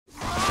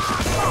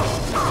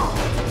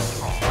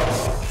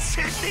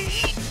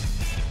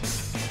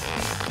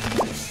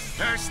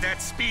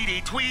that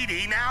Speedy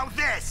Tweedy, now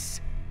this!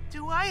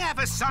 Do I have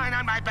a sign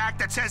on my back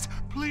that says,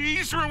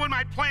 "Please ruin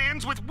my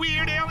plans with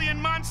weird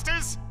alien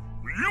monsters"?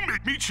 You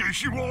make me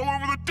chase you all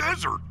over the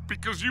desert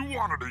because you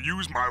wanted to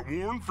use my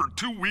worn for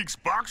 2 weeks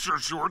boxer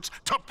shorts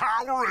to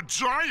power a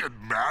giant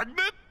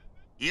magnet?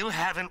 You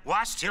haven't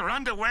washed your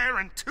underwear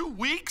in 2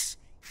 weeks?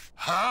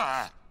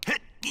 Huh?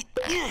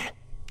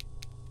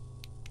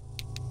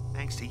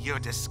 Thanks to your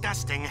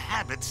disgusting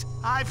habits,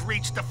 I've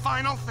reached the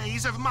final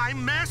phase of my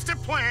master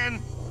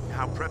plan.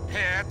 Now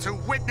prepare to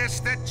witness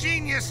the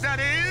genius that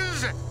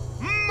is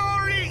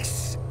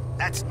Maurice.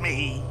 That's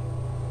me.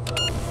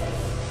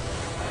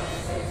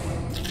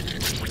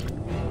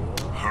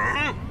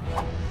 Huh?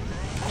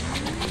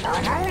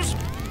 Are those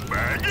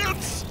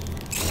maggots?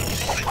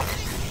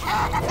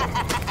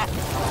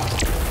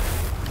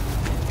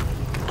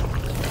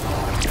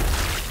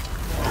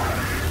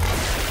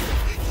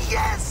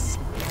 Yes!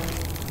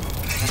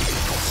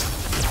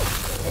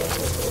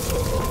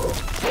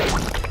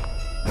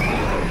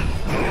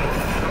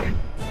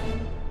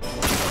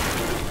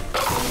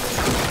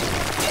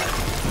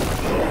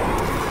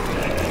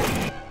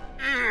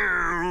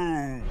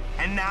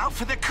 And now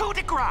for the coup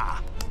de grace.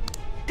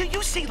 Do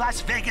you see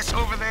Las Vegas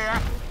over there?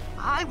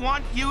 I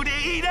want you to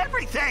eat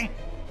everything,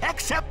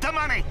 except the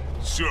money.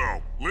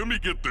 So, let me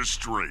get this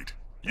straight.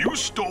 You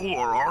stole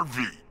our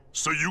RV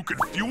so you could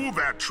fuel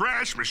that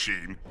trash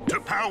machine to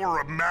power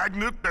a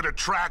magnet that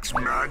attracts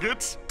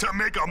maggots to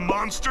make a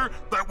monster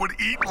that would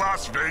eat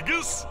Las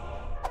Vegas?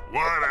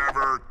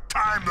 Whatever.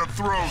 Time to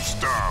throw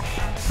stuff.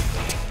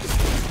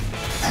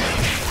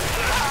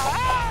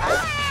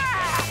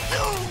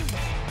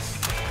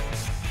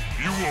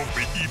 You won't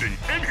be eating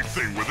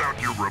anything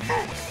without your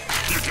remote.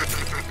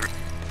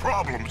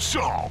 Problem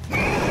solved.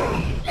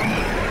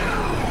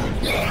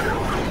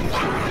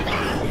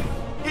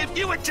 If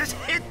you had just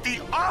hit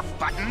the off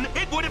button,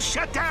 it would have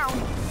shut down.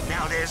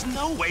 Now there's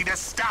no way to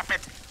stop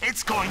it.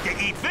 It's going to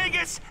eat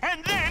Vegas,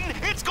 and then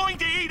it's going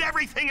to eat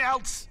everything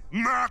else.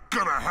 Not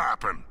gonna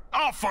happen.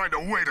 I'll find a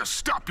way to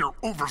stop your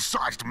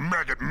oversized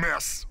maggot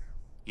mess.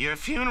 Your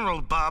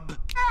funeral, bub.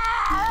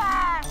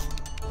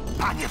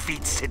 On your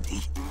feet,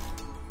 Sydney.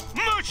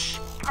 Mush!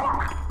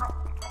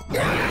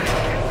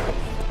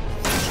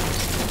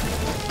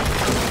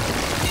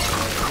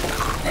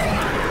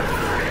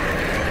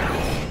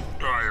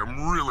 I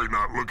am really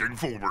not looking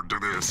forward to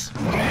this.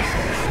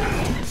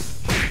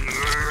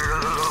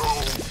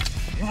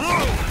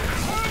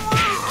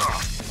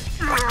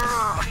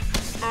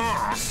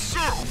 Oh,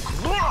 so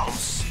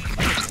gross!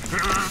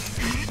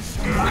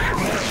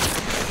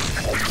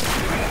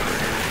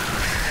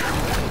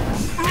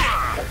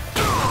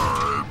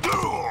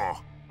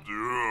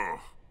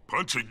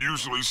 Punching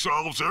usually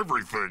solves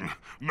everything.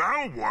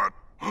 Now what?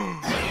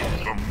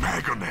 The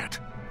Magonet.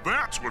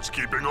 That's what's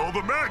keeping all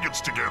the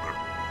maggots together.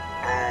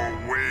 Oh,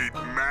 wait,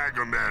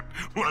 Magonet.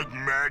 Like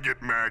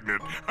maggot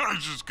magnet. I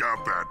just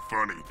got that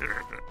funny.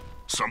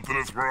 Something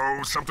to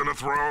throw, something to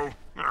throw.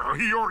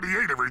 He already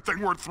ate everything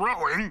worth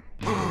throwing.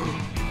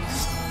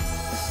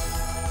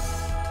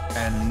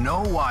 And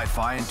no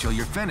Wi-Fi until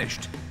you're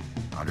finished.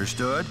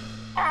 Understood?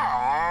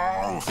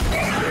 Oh!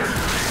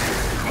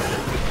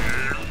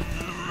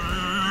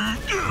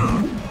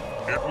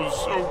 It was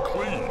so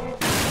clean.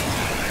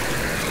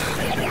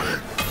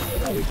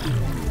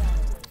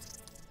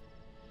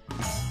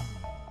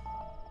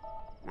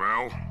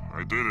 Well,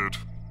 I did it.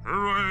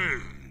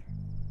 Hooray!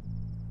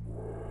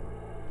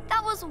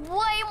 That was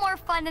way more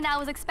fun than I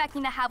was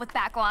expecting to have with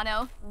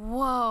Bakwano.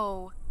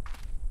 Whoa.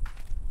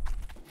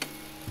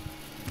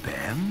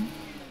 Ben?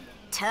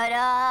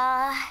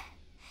 Ta-da!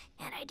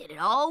 And I did it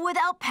all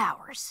without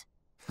powers.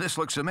 This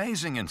looks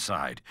amazing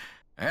inside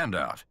and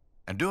out.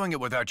 And doing it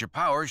without your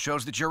powers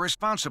shows that you're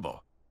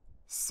responsible.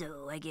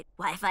 So I get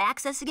Wi-Fi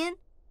access again?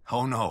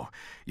 Oh no,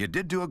 you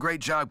did do a great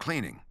job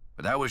cleaning,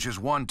 but that was just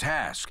one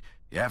task.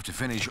 You have to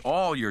finish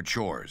all your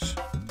chores.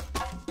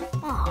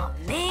 Aw,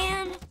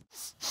 man.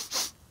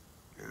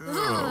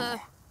 Ugh.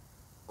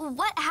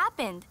 What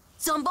happened?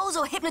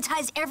 Zombozo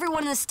hypnotized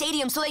everyone in the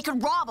stadium so they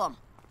could rob him.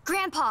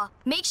 Grandpa,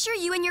 make sure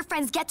you and your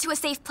friends get to a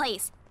safe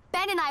place.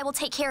 Ben and I will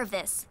take care of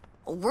this.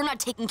 Well, we're not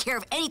taking care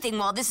of anything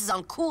while this is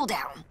on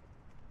cooldown.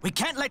 We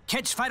can't let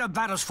kids fight our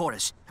battles for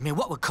us. I mean,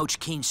 what would Coach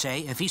Keene say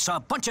if he saw a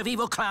bunch of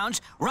evil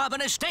clowns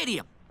robbing a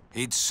stadium?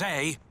 He'd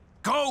say,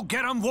 "Go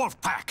get 'em,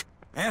 Wolfpack.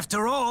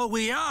 After all,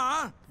 we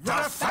are the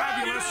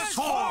Fabulous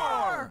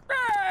Four!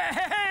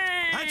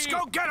 Hey! Let's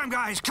go get 'em,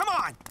 guys. Come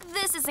on.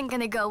 This isn't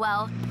gonna go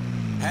well.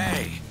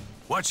 Hey,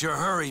 what's your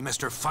hurry,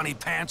 Mr. Funny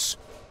Pants?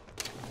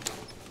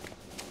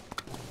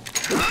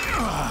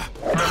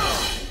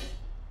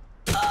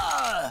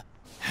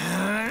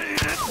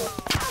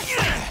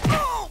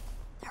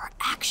 They're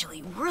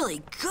actually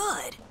really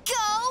good.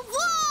 Go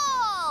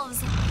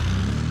Wolves!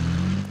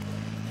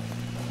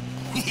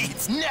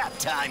 It's nap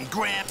time,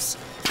 Gramps.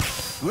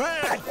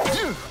 I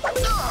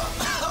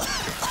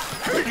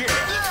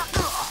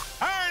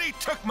already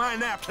took my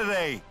nap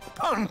today,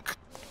 punk.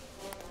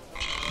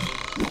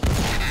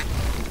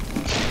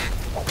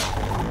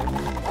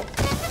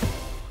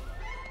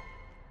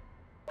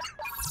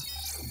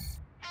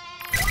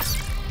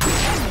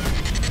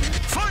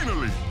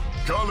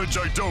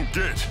 which I don't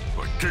get,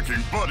 but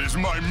kicking butt is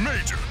my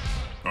major.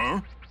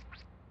 Huh?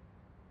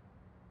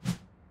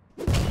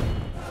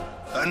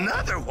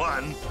 Another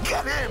one?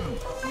 Get him!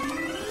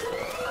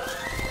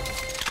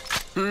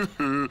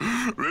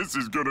 This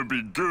is gonna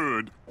be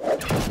good.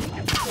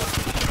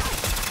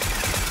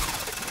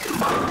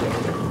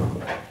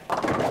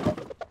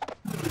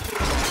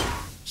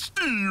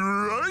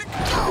 Right?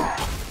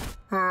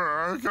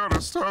 I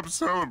gotta stop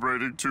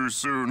celebrating too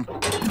soon.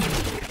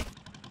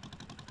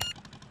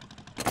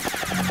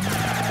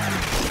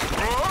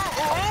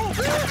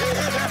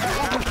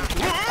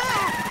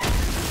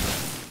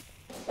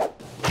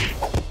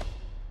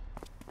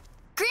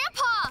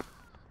 Grandpa!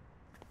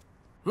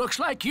 Looks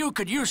like you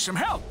could use some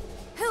help.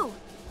 Who?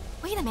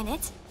 Wait a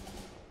minute.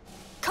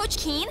 Coach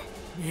Keen?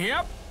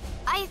 Yep,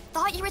 I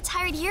thought you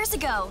retired years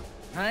ago.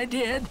 I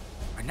did.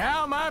 But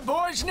now my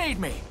boys need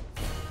me.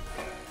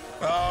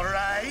 All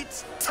right,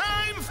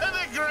 time for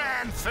the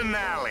grand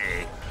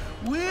finale.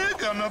 We're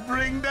gonna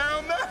bring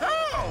down the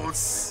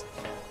house.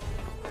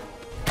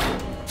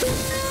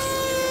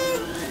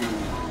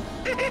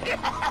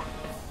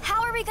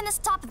 How are we gonna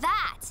stop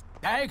that?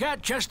 I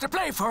got just to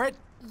play for it.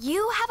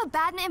 You have a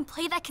badminton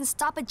play that can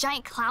stop a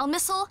giant clown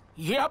missile?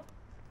 Yep.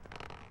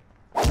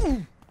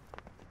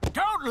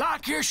 Don't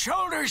lock your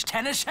shoulders,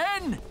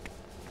 Tennyson.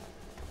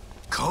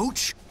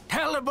 Coach?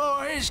 Tell the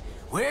boys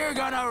we're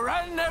gonna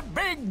run the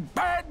big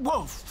bad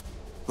wolf.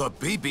 The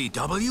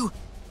BBW?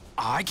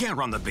 I can't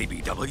run the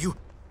BBW.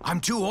 I'm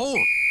too old.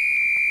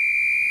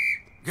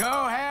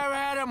 Go have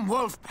at 'em,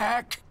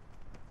 Wolfpack.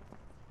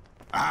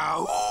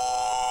 Ow!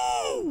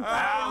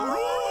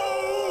 Ow!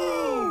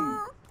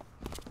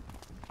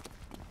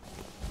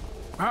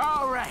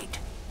 All right,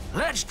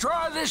 let's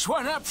draw this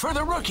one up for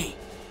the rookie.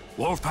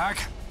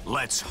 Wolfpack,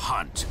 let's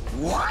hunt.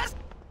 What?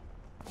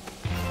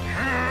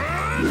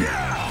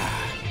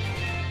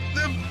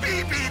 The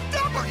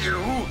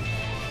BBW?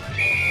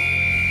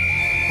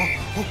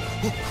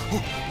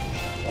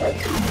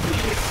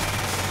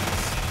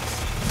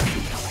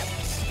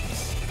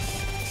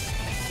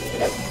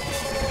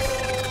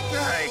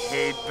 I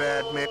hate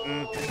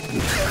badminton.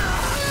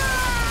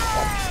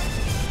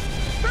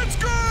 It's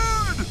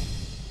good!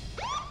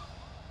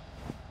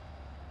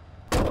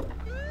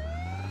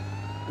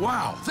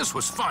 Wow, this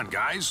was fun,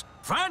 guys.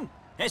 Fun?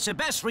 It's the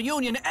best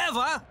reunion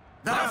ever.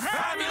 The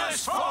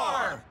Fabulous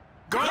Four!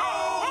 Go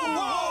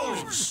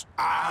Wolves!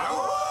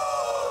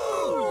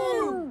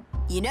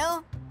 You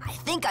know, I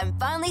think I'm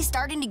finally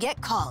starting to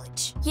get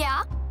college.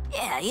 Yeah?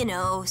 Yeah, you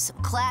know, some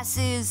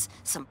classes,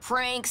 some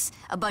pranks,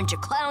 a bunch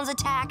of clowns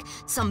attack,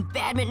 some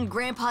badminton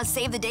grandpas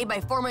save the day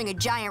by forming a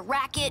giant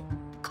racket.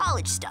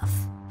 College stuff.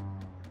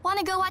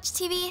 Wanna go watch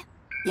TV?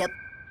 Yep.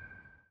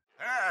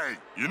 Hey,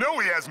 you know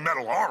he has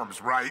metal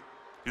arms, right?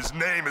 His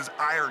name is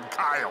Iron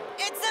Kyle.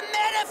 It's a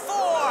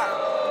metaphor!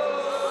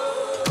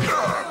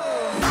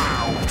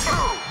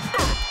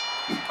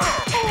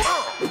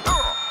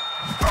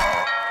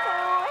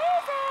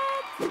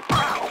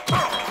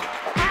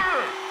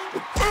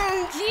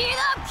 Get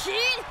up,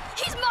 kid!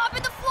 He's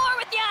mopping the floor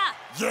with ya!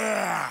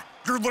 Yeah,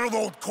 your little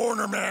old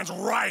corner man's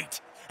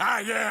right.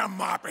 I am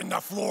mopping the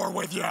floor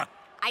with you.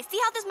 I see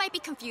how this might be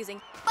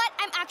confusing, but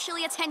I'm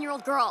actually a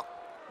 10-year-old girl.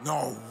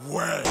 No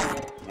way.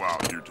 While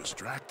you're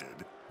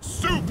distracted,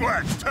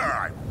 suplex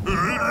time!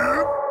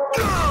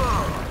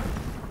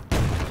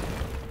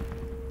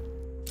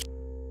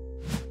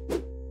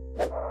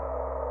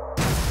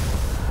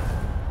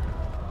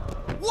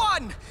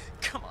 One!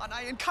 Come on,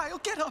 Iron Kyle,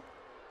 get up!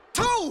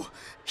 Two!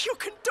 You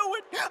can do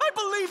it! I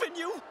believe in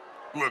you!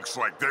 Looks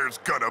like there's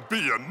gonna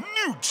be a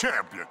new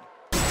champion.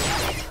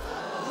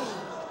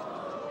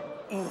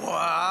 What?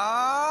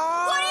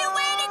 What are you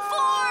waiting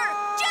for?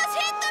 Just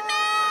hit the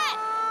mat!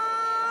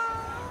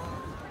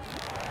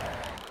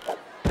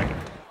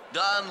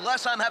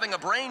 Unless I'm having a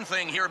brain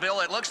thing here,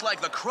 Bill, it looks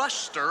like the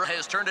Crushster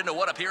has turned into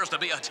what appears to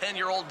be a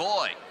 10-year-old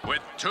boy.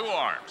 With 2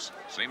 arms.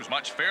 Seems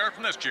much fair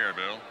from this chair,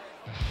 Bill.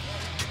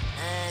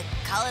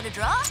 Call it a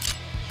draw?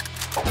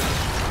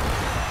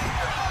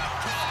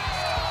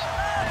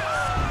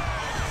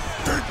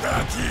 Get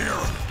back here.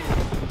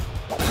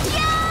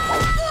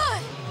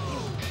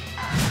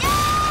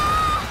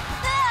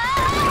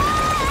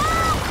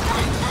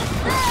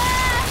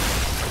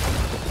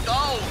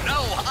 Oh, no!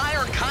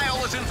 Iron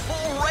Kyle is in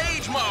full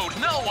rage mode.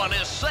 No one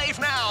is safe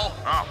now.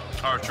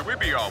 Oh, should we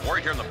be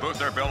worried here in the booth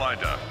there, Bill?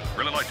 I'd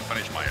really like to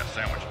finish my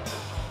sandwich.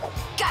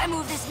 Gotta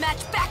move this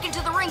match back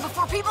into the ring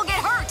before people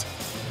get hurt.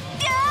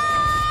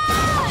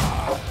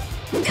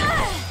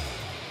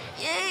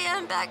 Yay,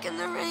 I'm back in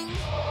the ring.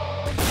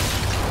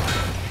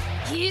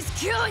 He's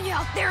killing you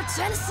out there,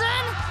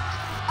 Tennyson!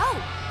 Oh,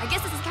 I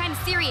guess this is kind of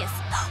serious.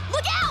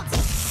 Look out!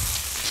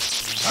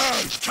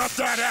 Hey, cut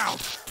that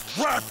out.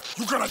 Ref,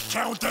 you gonna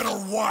count it or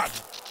what?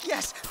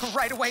 Yes,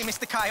 right away,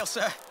 Mr. Kyle,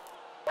 sir.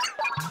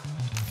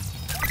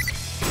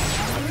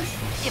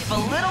 If a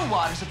little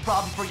water's a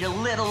problem for your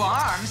little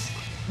arms,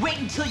 wait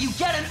until you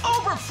get an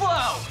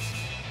overflow!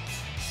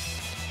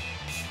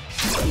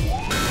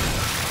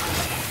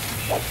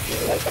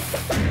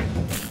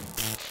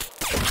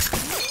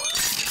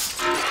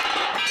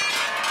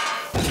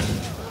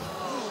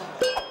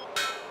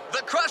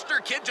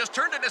 Kid just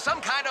turned into some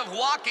kind of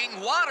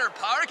walking water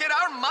park, and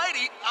our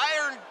mighty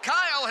Iron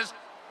Kyle has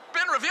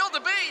been revealed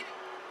to be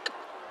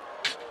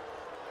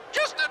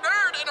just a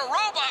nerd in a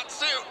robot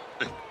suit.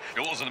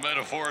 It wasn't a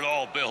metaphor at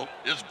all, Bill.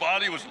 His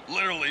body was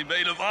literally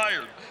made of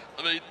iron.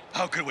 I mean,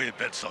 how could we have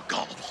been so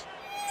gullible?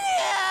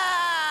 No!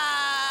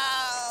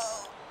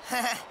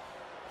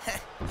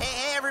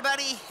 Hey,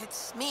 everybody,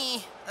 it's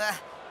me,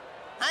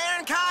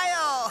 Iron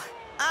Kyle!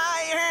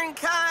 Iron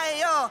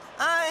Kyle!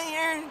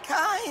 Iron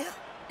Kyle!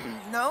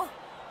 No?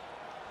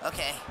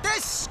 Okay.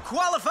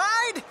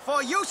 Disqualified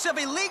for use of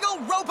illegal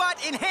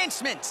robot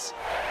enhancements.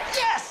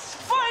 Yes!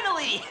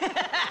 Finally!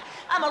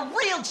 I'm a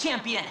real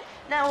champion.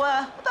 Now,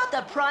 about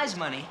that prize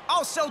money.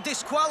 Also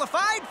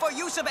disqualified for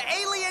use of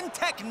alien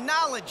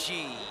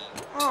technology.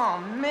 Oh,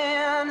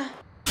 man.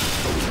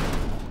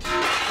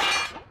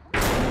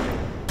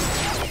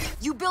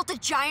 You built a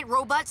giant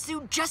robot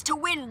suit just to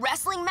win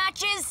wrestling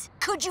matches?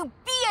 Could you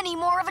be any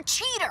more of a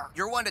cheater?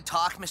 You're one to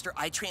talk, Mr.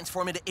 I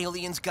Transform into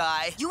Aliens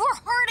guy. You were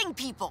hurting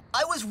people.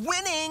 I was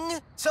winning!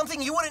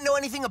 Something you wouldn't know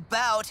anything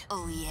about.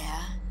 Oh,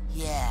 yeah?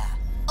 Yeah.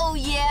 Oh,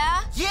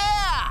 yeah?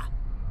 Yeah!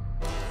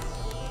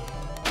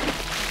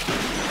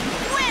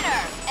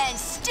 Winner and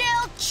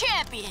still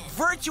champion.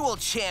 Virtual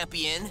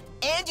champion,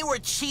 and you were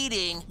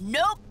cheating.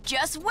 Nope,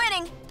 just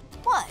winning.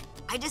 What?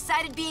 I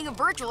decided being a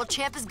virtual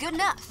champ is good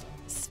enough.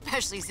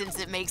 Especially since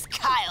it makes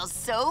Kyle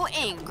so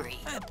angry.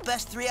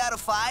 Best 3 out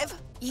of 5?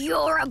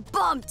 You're a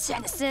bum,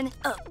 Tennyson.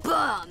 A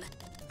bum.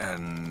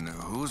 And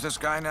who's this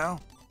guy now?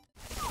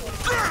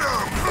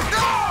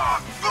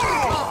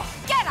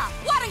 Get up!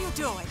 What are you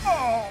doing?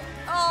 Oh,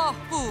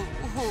 hoo.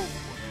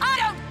 I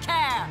don't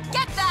care!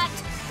 Get that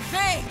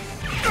thing!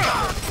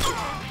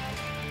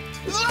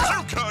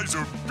 You guys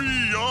are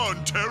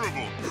beyond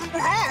terrible.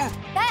 Whoa!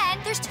 Ben,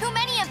 there's too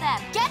many of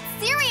them. Get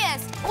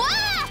serious. Wah!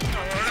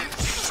 I'm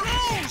so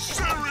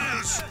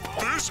serious!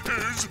 This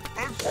is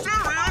a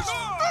serious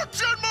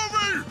action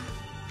movie!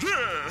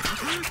 Yeah!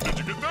 Did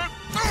you get that?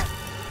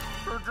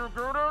 Did you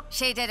get it?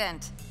 She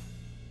didn't.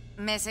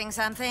 Missing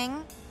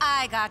something?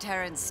 I got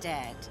her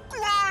instead.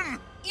 Run!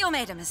 You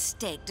made a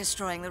mistake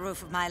destroying the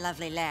roof of my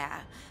lovely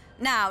lair.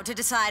 Now, to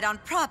decide on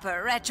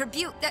proper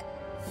retribution...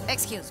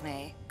 excuse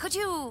me. Could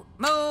you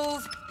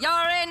move?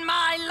 You're in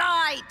my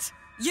light!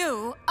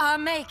 You are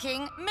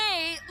making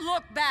me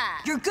look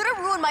bad. You're gonna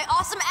ruin my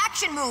awesome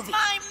action movie.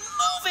 My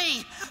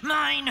movie!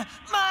 Mine!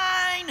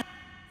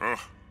 Oh,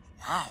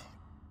 wow.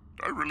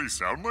 Do I really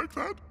sound like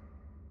that?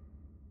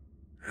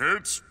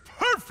 It's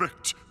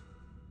perfect!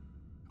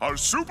 Our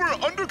super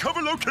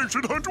undercover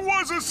location hunt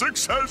was a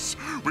success!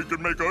 We could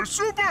make our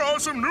super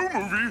awesome new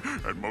movie,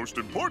 and most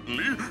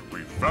importantly,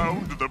 we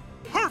found the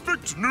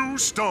perfect new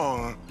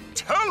star.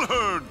 Tell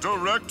her,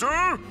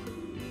 director!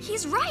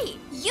 He's right.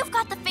 You've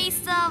got the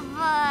face of,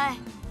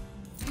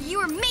 you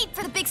were made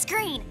for the big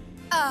screen.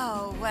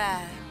 Oh,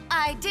 well,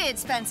 I did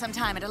spend some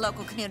time at a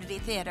local community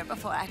theater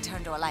before I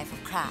turned to a life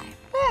of crime.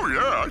 Oh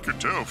yeah, I can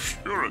tell.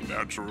 You're a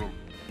natural.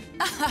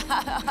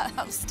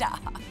 Oh,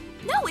 stop.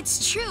 No,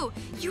 it's true.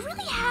 You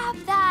really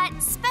have that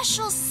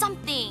special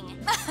something.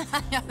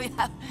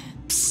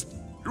 Psst.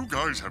 You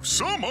guys have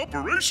some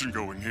operation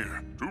going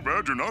here. Too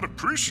bad you're not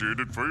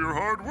appreciated for your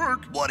hard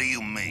work. What do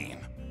you mean?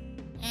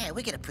 Yeah,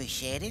 we can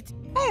appreciate it.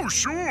 Oh,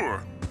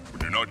 sure.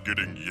 When you're not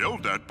getting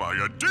yelled at by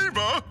a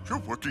diva, you're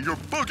working your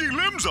buggy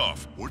limbs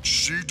off. What's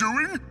she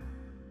doing?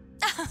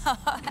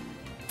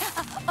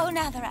 Oh,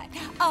 now they're right.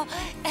 Oh.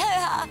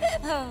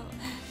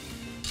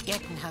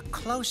 Getting her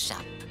close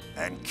up.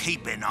 And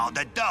keeping all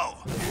the dough.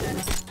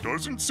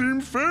 Doesn't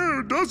seem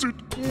fair, does it?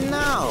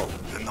 No.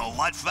 You know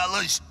what,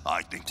 fellas?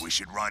 I think we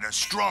should write a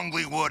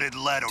strongly worded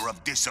letter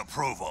of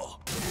disapproval.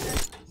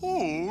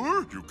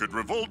 Or you could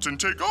revolt and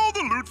take all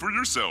the loot for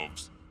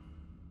yourselves.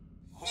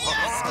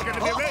 Yes! We're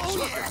gonna be rich.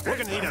 We're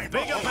gonna need a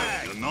bigger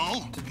bag. You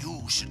know,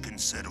 you should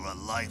consider a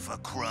life a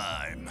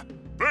crime.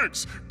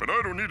 Thanks, but I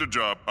don't need a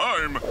job.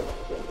 I'm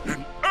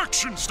an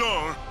action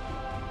star.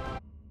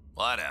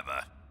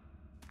 Whatever.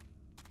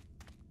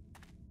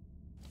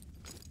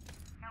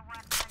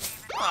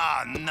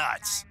 Ah,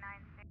 nuts.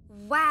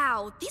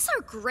 Wow, these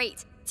are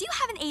great. Do you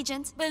have an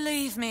agent?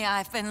 Believe me,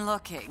 I've been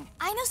looking.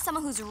 I know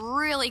someone who's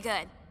really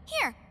good.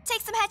 Here,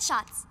 take some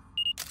headshots.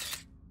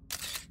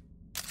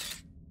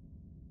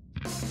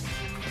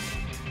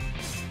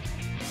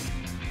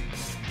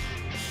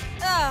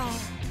 Oh.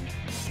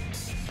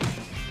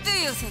 Do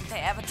you think they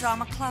have a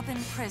drama club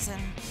in prison?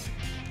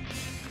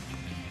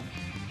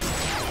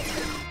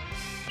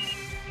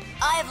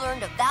 I've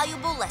learned a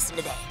valuable lesson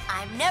today.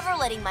 I'm never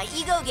letting my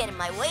ego get in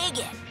my way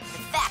again. The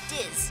fact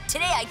is,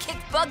 today I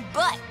kicked bug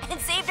butt and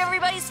saved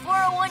everybody's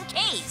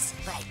 401ks.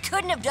 But I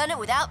couldn't have done it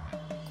without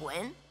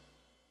Gwen.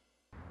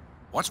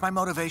 What's my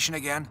motivation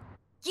again?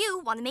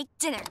 You want to make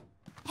dinner.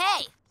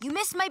 Hey, you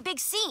missed my big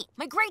scene,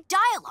 my great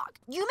dialogue.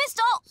 You missed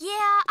all. Yeah,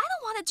 I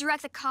don't want to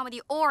direct a comedy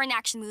or an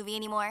action movie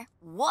anymore.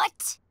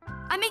 What?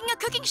 I'm making a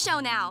cooking show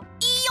now.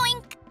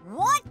 Yoink!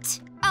 What?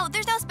 Oh,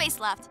 there's no space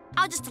left.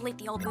 I'll just delete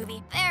the old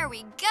movie. There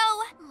we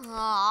go.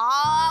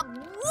 Aww,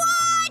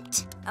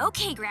 what?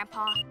 Okay,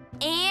 Grandpa.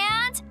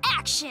 And action!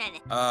 action!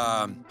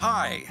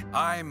 Hi,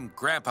 I'm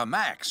Grandpa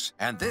Max,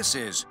 and this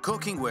is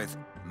Cooking with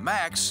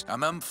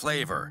Maximum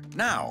Flavor.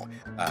 Now,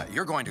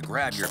 you're going to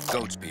grab your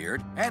goat's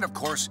beard and, of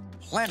course,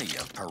 plenty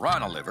of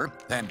piranha liver,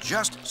 then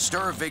just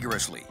stir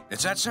vigorously.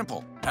 It's that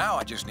simple. Now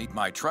I just need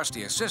my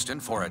trusty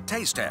assistant for a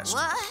taste test.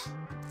 What?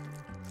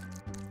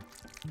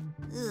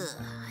 Ugh,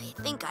 I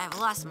think I've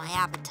lost my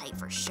appetite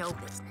for show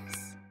business.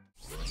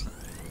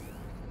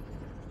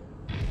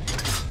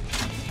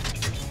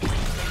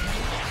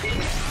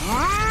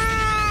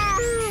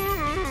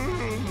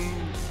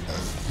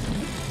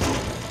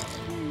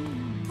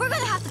 We're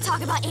gonna have to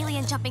talk about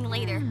alien jumping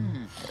later.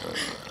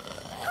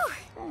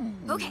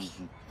 Okay.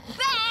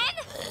 Ben!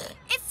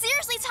 It's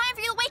seriously time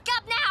for you to wake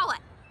up now!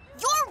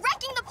 You're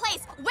wrecking the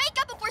place! Wake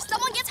up before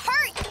someone gets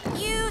hurt!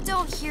 You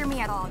don't hear me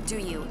at all, do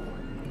you?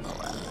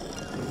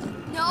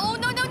 No,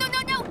 no, no, no,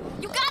 no, no!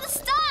 You gotta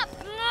stop!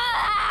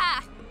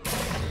 Ah!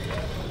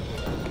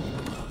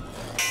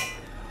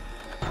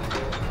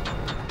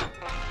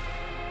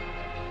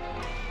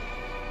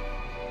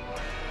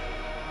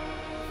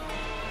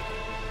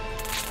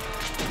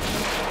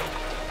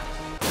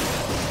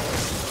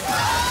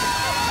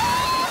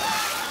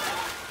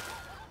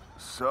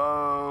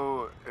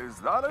 So, is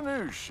that a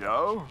new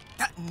show?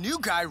 That new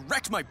guy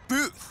wrecked my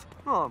booth.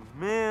 Oh,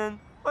 man.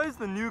 Why does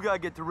the new guy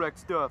get to wreck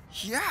stuff?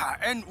 Yeah,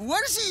 and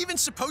what is he even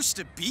supposed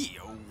to be?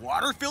 A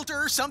water filter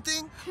or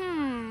something?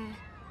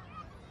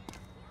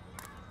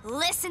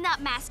 Listen up,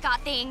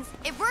 mascot things.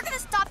 If we're gonna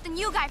stop the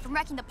new guy from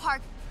wrecking the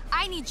park,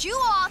 I need you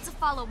all to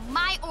follow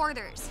my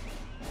orders.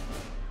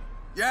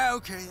 Yeah,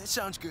 okay, that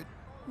sounds good.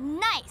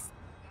 Nice.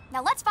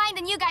 Now let's find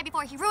the new guy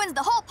before he ruins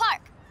the whole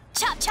park.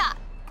 Chop, chop.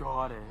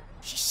 Got it.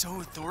 She's so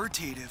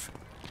authoritative.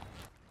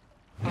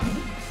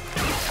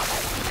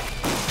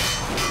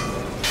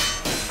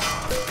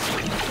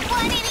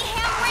 180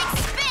 handbrake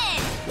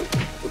spin!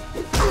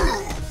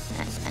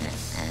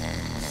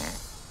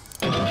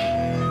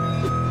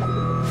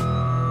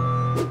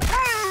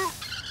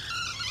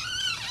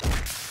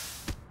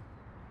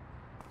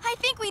 I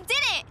think we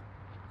did it!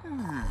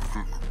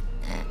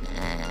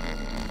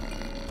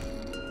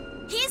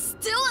 He's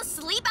still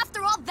asleep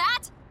after all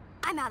that?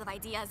 I'm out of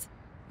ideas.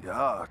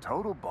 Yeah,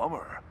 total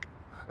bummer.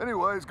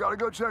 Anyways, gotta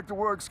go check the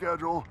work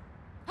schedule.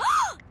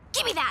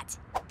 Give me that!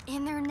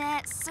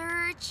 Internet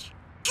search.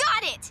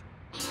 Got it!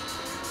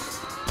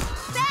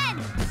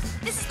 Ben!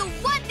 This is the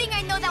one thing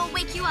I know that will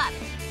wake you up.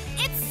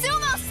 It's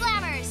Sumo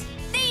Slammers!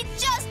 They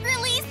just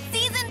released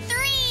Season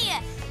 3!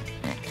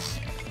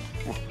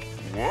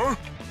 What?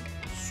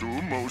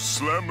 Sumo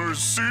Slammers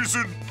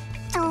Season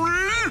 3?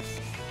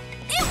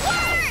 It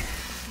worked!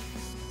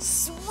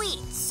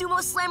 Sweet!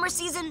 Sumo Slammer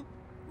season?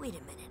 Wait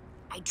a minute.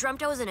 I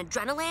dreamt I was in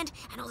Adrenaland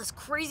and all this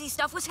crazy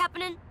stuff was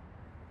happening?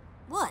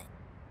 What?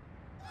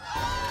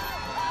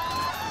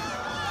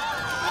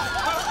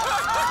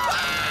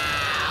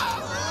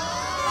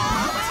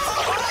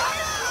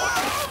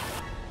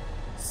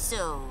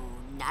 So,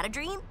 not a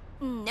dream?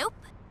 Nope.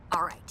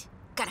 All right,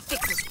 gotta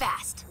fix this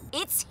fast.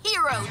 It's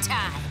hero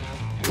time!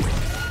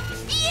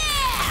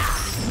 Yeah!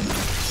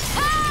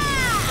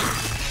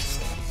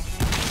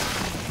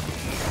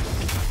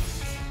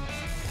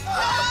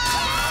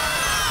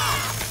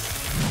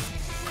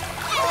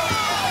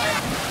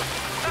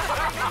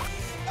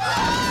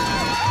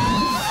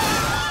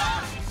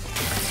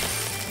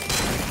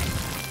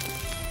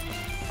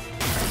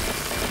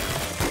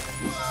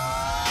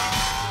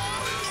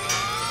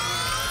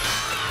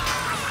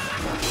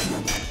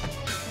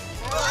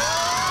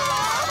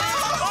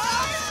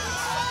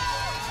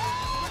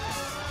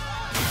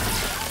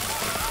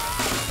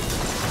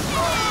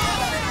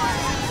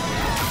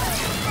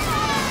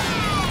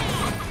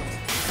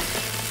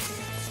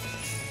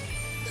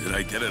 Did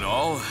I get it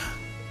all?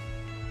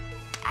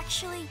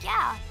 Actually,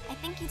 yeah, I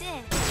think you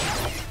did.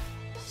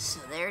 So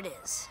there it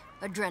is.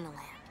 Adrenaland.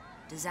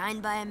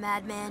 Designed by a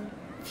madman,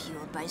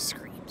 fueled by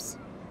screams.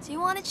 Do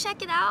you want to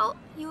check it out?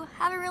 You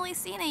haven't really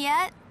seen it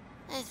yet.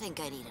 I think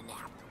I need a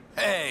nap.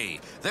 Hey,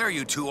 there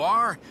you two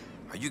are.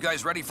 Are you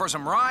guys ready for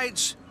some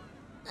rides?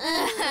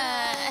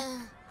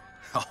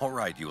 All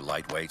right, you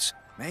lightweights.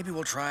 Maybe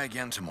we'll try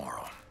again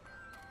tomorrow.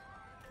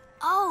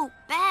 Oh,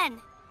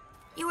 Ben.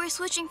 You were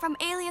switching from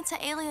alien to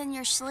alien in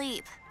your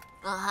sleep.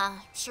 Uh-huh.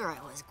 Sure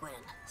I was, Gwen.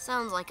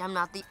 Sounds like I'm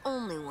not the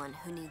only one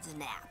who needs a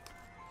nap.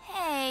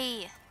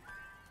 Hey.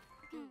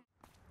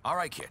 All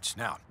right, kids.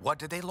 Now, what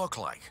did they look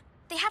like?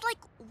 They had, like,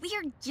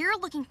 weird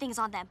gear-looking things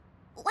on them.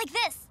 Like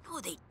this.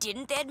 Oh, they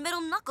didn't. They had metal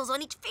knuckles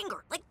on each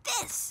finger, like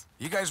this.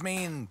 You guys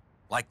mean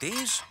like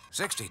these?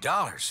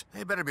 $60.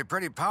 They better be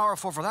pretty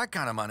powerful for that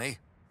kind of money.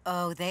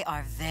 Oh, they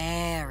are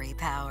very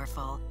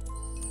powerful.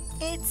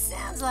 It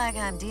sounds like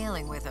I'm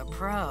dealing with a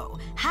pro.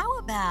 How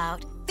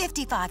about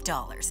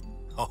 $55?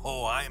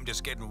 Oh, I am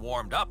just getting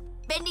warmed up.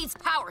 Ben needs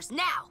powers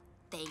now.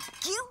 Thank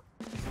you.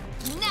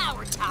 Now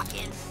we're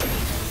talking.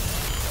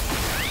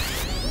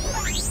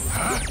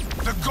 Huh?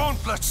 The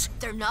gauntlets!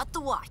 They're not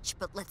the watch,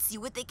 but let's see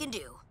what they can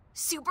do.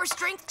 Super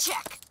strength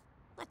check.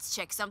 Let's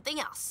check something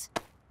else.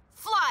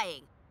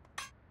 Flying.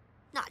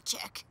 Not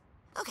check.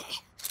 Okay,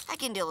 I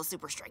can deal with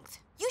super strength.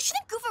 You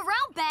shouldn't goof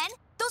around, Ben.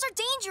 Those are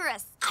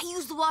dangerous. I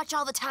use the watch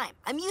all the time.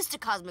 I'm used to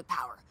cosmic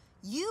power.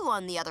 You,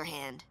 on the other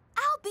hand...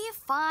 I'll be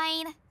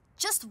fine.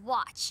 Just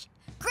watch.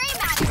 Gray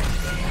matter!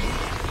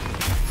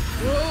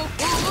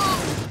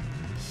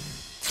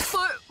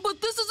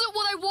 But this isn't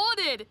what I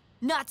wanted.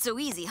 Not so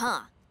easy,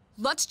 huh?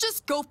 Let's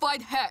just go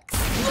find Hex.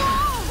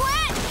 Whoa!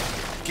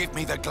 What? Give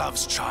me the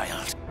gloves,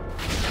 child.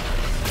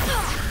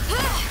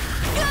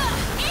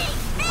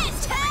 Eat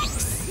this,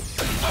 Hex!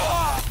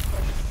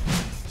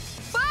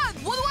 Ben,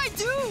 what do I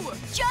do?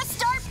 Just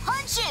start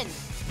punching!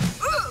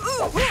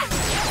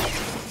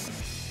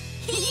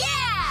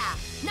 Yeah!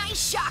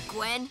 Nice shot,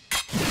 Gwen.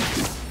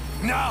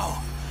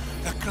 Now,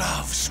 the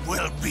gloves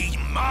will be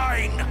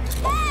mine.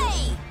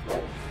 Hey!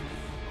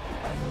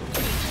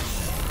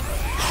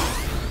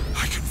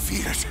 I can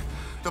feel it.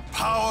 The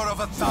power of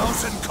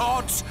 1,000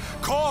 gods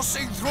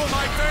coursing through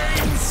my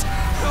veins.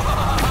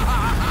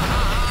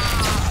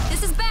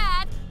 This is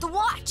bad. The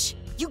watch.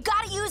 You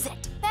gotta use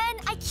it. Ben,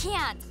 I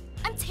can't.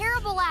 I'm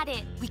terrible at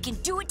it. We can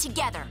do it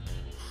together.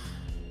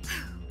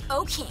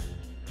 Okay,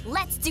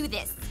 let's do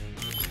this.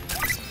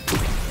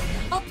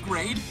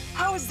 Upgrade?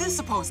 How is this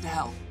supposed to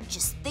help?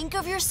 Just think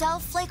of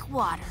yourself like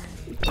water.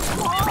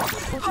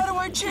 How do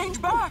I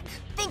change back?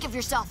 Think of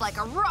yourself like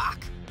a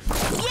rock.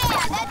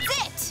 Yeah, that's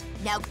it!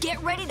 Now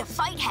get ready to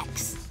fight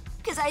Hex.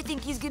 Because I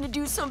think he's gonna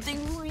do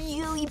something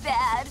really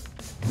bad.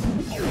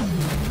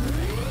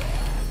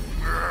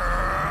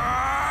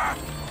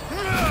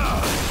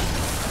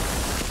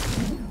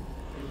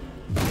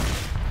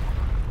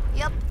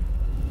 Yep,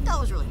 that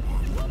was really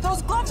bad.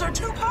 Those gloves are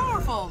too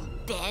powerful.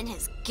 Ben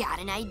has got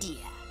an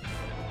idea.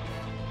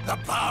 The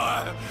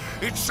power!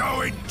 It's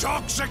so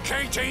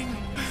intoxicating!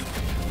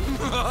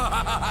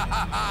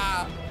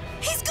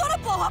 He's gonna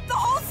blow up the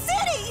whole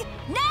city!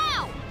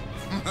 Now!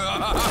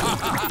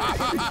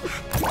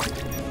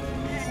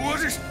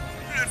 What is...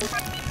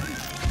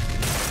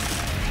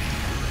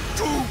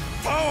 Too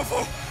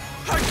powerful!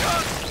 I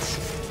can't...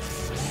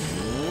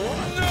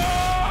 No!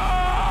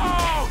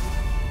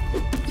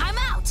 I'm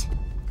out!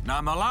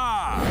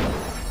 Namala!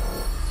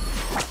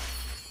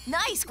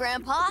 Nice,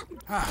 Grandpa.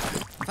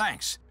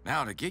 Thanks.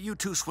 Now to get you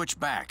two switched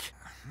back.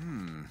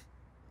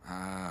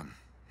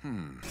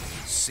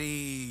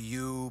 See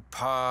you,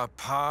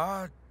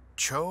 Papa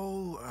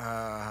Cho,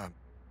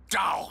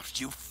 Oh,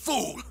 you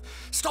fool!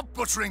 Stop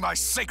butchering my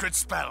sacred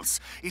spells!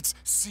 It's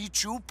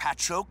Sichu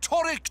Patro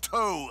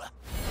Toricto!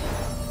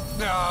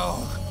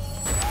 No!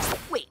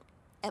 Wait,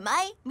 am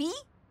I me?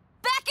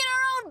 Back in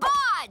our own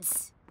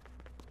bods!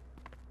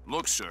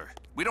 Look, sir,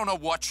 we don't know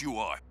what you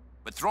are,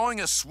 but throwing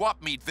a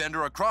swap meet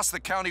vendor across the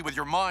county with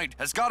your mind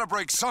has got to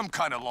break some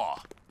kind of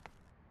law.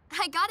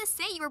 I gotta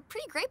say, you were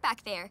pretty great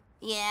back there.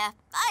 Yeah,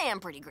 I am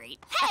pretty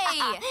great.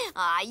 Hey!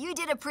 You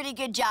did a pretty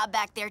good job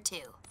back there,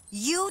 too.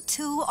 You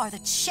two are the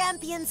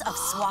champions of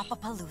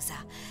Swapapalooza.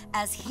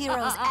 As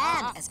heroes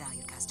and as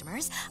valued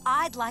customers,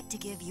 I'd like to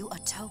give you a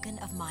token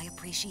of my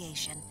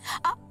appreciation.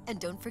 And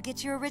don't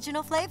forget your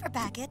original flavor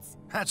packets.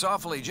 That's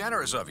awfully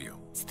generous of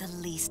you. It's the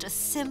least a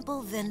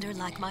simple vendor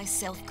like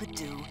myself could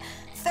do.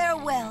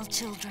 Farewell,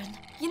 children.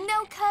 You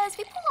know, cuz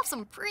we pull off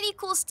some pretty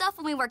cool stuff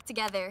when we work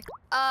together.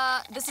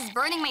 This is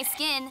burning my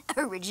skin.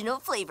 Original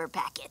flavor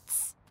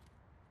packets.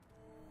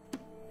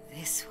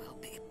 This will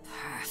be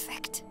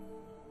perfect.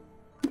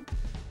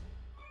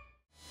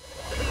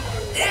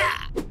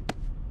 Yeah!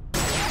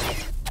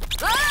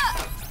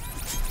 Ah!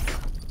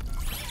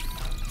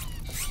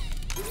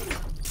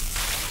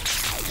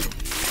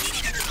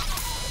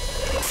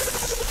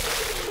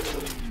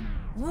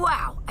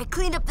 Wow, I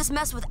cleaned up this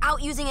mess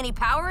without using any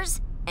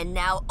powers, and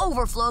now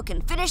Overflow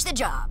can finish the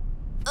job.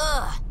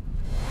 Ugh.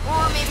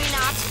 Or maybe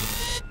not.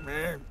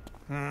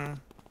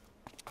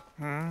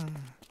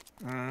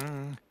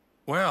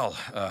 Well,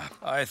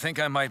 I think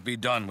I might be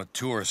done with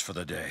tours for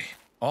the day.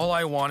 All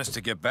I want is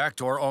to get back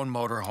to our own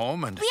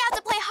motorhome and... We have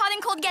to play hot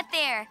and cold get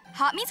there.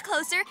 Hot means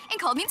closer and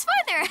cold means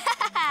farther.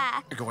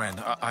 Gwen,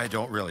 I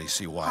don't really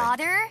see why.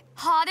 Hotter,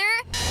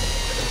 hotter.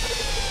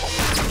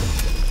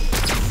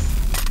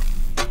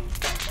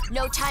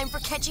 No time for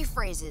catchy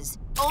phrases.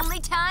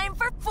 Only time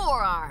for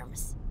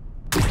forearms.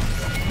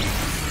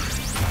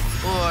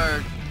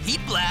 Or heat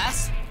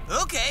blast.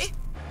 Okay.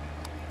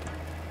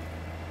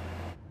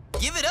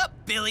 Give it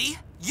up, Billy.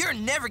 You're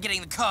never getting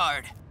the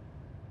card.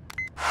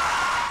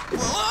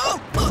 Whoa!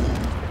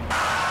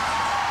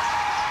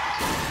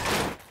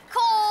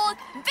 Cold,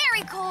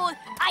 very cold,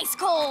 ice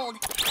cold.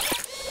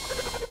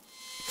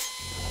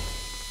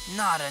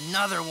 Not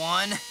another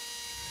one.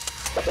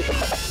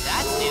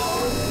 That's new.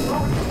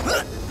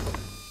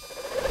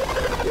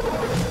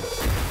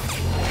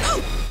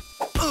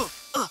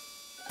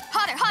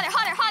 Hotter, hotter,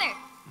 hotter, hotter.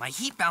 My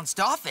heat bounced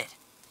off it.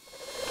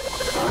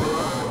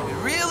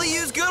 Could really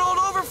use good old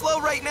Overflow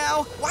right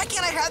now. Why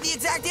can't I have the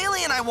exact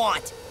alien I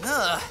want?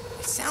 Ugh,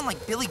 I sound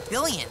like Billy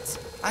Billions.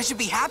 I should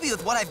be happy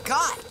with what I've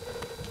got.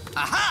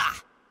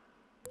 Aha!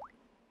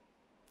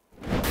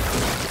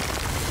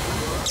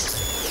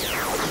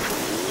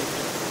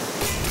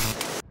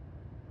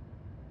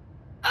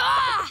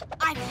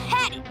 I've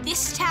had it.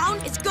 This town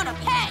is gonna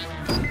pay.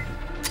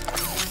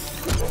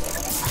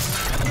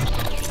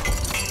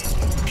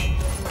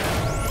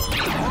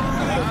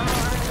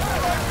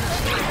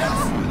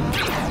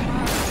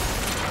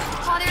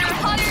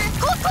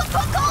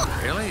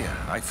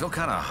 feel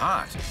kind of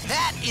hot.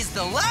 That is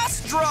the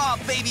last straw,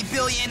 baby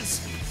Billions!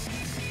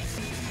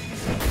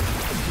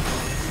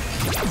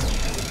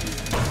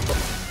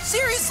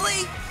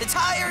 Seriously? The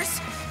tires?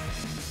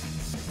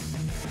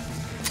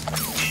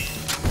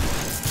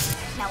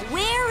 Now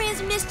where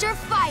is Mr.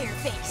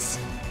 Fireface?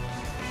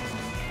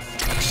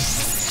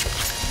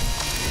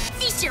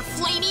 Feast your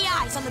flamey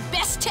eyes on the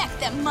best tech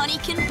that money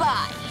can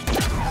buy.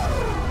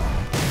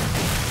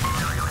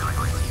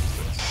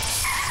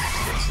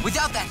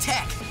 Without that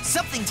tech,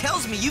 something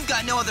tells me you've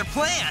got no other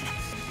plan.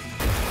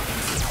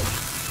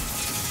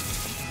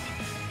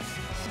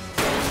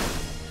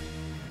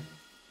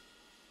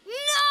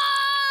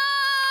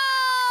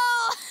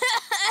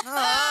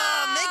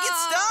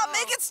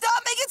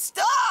 Make it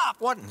stop!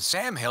 What in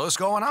Sam Hill is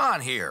going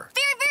on here?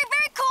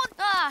 Very cold.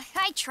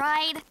 I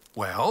tried.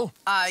 Well?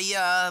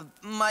 I,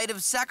 might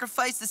have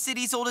sacrificed the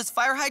city's oldest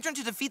fire hydrant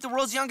to defeat the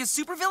world's youngest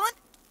supervillain?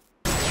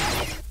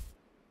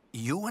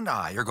 You and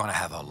I are gonna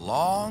have a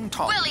long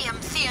talk. William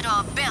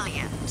Theodore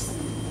Billions.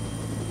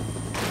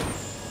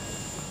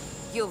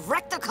 You've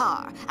wrecked the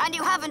car, and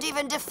you haven't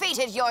even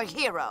defeated your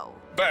hero.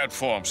 Bad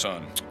form,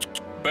 son.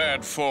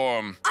 Bad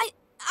form.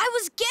 I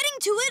was getting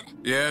to it.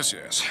 Yes.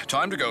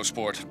 Time to go,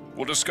 sport.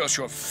 We'll discuss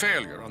your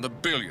failure on the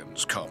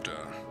Billions copter.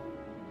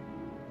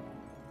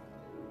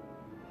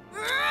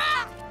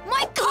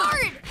 My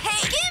card!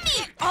 Hey, give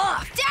me it!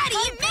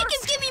 Daddy, make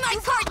him give me my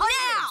card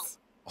now!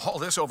 All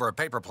this over a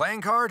paper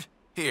playing card?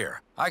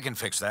 Here, I can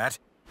fix that.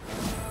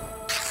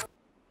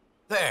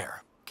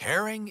 There.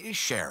 Caring is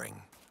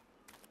sharing.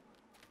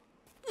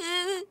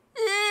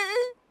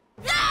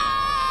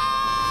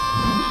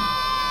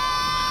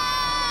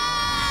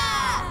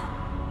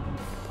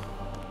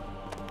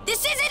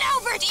 This isn't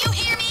over, do you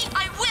hear me?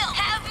 I will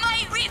have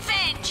my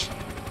revenge!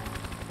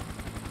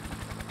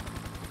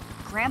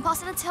 Grandpa's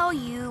gonna tell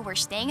you we're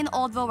staying in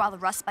Oldville while the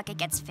rust bucket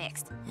gets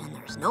fixed. And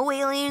there's no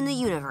alien in the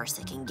universe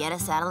that can get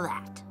us out of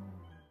that.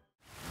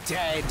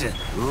 Dead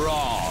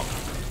wrong.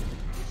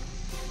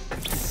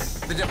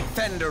 The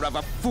defender of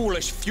a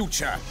foolish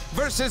future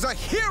versus a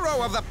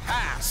hero of the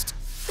past.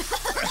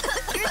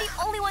 You're the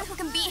only one who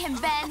can beat him,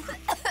 Ben.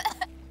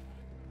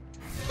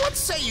 What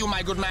say you,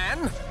 my good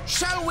man?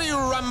 Shall we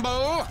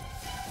rumble?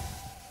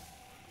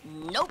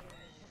 Nope.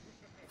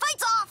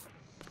 Fights off!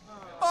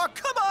 Oh,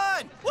 come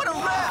on! What a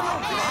rap!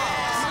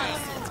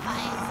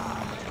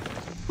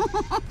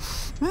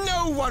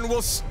 No one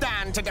will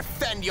stand to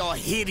defend your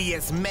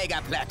hideous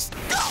megaplex.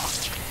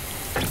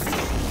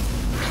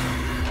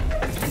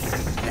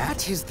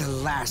 That is the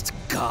last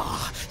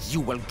gah you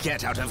will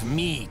get out of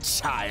me,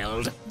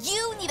 child.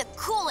 You need to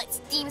cool it,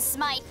 Steam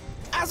Smite.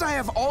 As I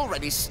have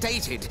already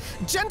stated,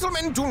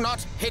 gentlemen do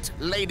not hit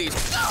ladies.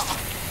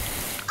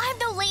 I'm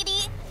no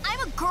lady. I'm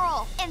a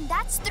girl, and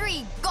that's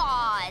 3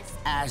 gauze.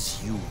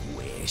 As you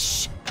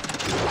wish.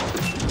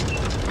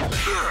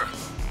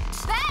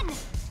 Ben,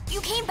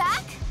 you came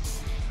back?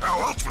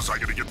 How else was I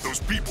gonna get those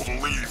people to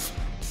leave?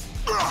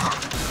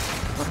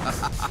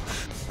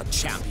 A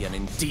champion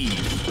indeed.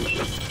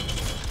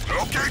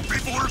 Okay,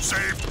 people are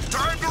safe.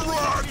 Time to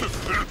run!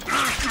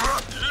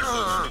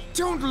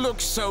 Don't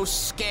look so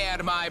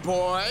scared, my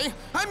boy.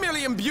 I'm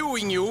merely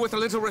imbuing you with a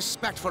little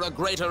respect for a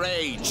greater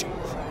age.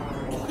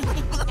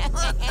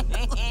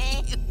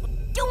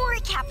 Don't worry,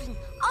 Captain.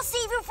 I'll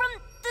save you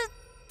from the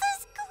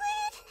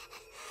squid.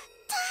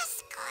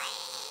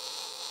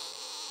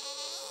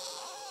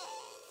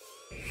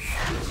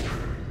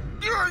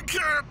 I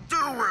can't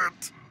do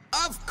it!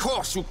 Of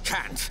course you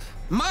can't.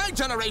 My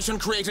generation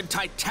created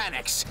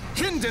Titanics,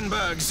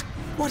 Hindenburgs.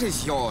 What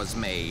is yours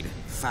made?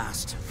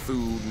 Fast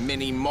food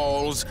mini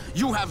malls?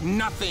 You have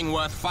nothing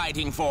worth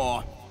fighting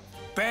for.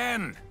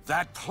 Ben,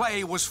 that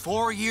play was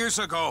 4 years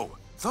ago.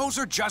 Those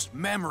are just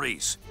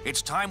memories.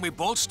 It's time we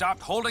both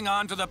stopped holding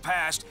on to the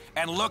past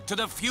and look to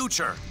the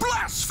future.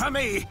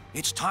 Blasphemy!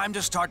 It's time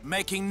to start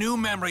making new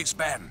memories,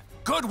 Ben.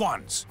 Good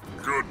ones.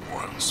 Good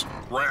ones.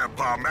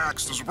 Grandpa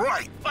Max is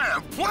right. I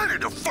have plenty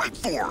to fight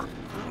for.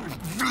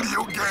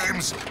 Video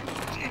games,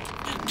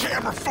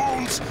 camera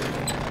phones.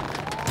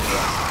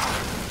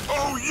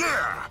 Oh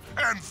yeah,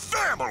 and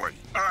family.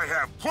 I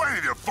have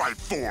plenty to fight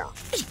for.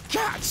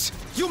 Cats!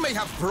 You may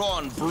have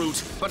brawn,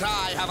 brute, but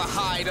I have a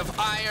hide of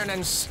iron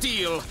and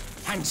steel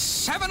and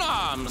 7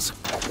 arms.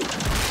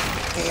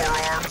 4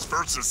 arms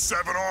versus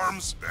 7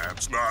 arms?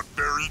 That's not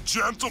very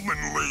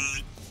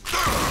gentlemanly.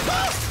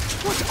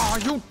 What are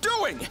you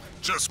doing?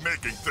 Just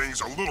making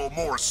things a little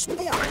more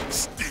sporting,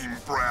 Steam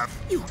Breath.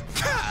 You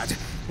cad!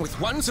 With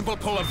one simple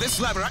pull of this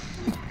lever,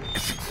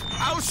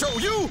 I'll show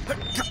you!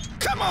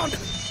 Come on!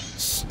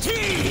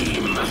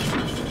 Steam!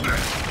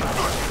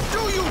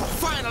 Do you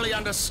finally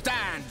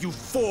understand, you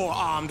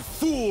 4-armed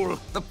fool?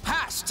 The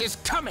past is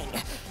coming,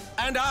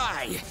 and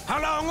I,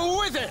 along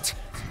with it!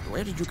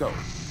 Where did you go?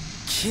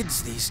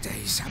 Kids these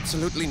days,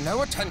 absolutely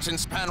no attention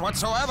span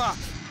whatsoever.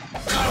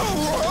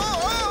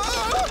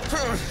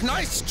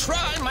 Nice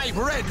try, my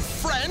red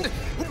friend,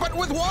 but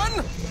with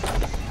one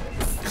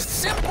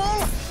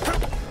simple.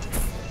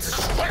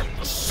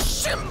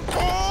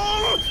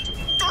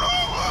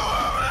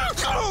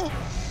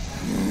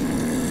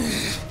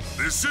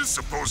 This is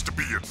supposed to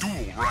be a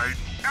duel, right?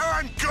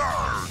 On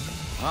guard!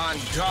 On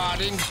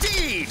guard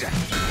indeed!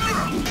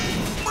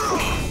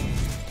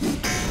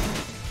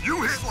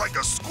 You hit like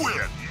a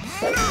squid.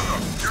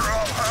 You're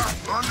all hot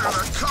under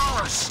the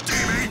collar,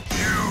 Stevie.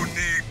 You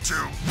need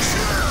to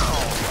chill.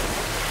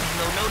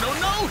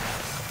 No!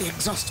 The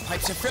exhaust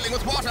pipes are filling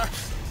with water.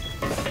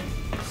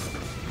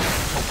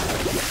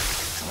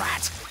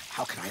 Drat!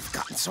 How could I have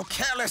gotten so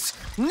careless?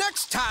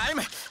 Next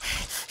time,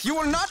 you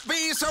will not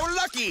be so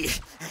lucky.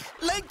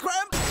 Leg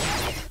cramp?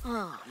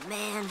 Oh,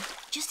 man.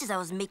 Just as I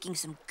was making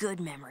some good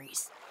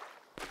memories.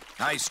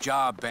 Nice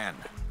job, Ben.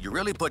 You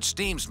really put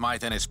Steam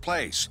Smythe in his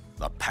place.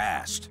 The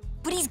past.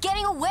 But he's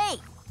getting away.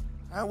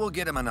 We'll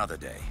get him another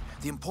day.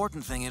 The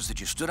important thing is that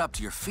you stood up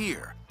to your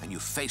fear, and you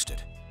faced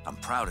it. I'm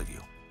proud of you.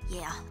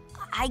 Yeah,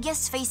 I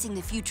guess facing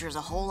the future is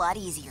a whole lot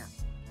easier.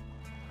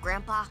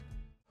 Grandpa?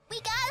 We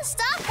gotta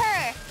stop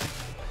her!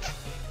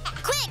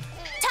 Quick,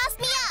 toss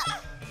me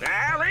up!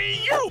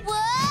 Alley-oop!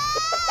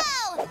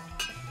 Whoa!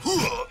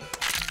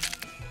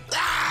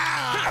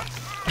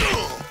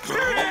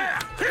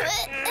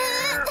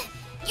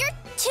 You're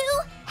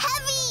too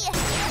heavy!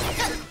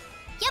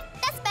 Yep,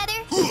 that's better.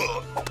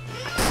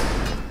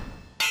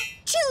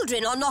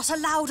 Children are not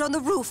allowed on the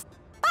roof.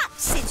 But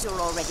since you're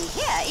already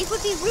here, it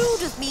would be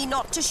rude of me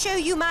not to show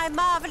you my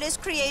marvelous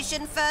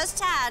creation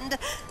firsthand.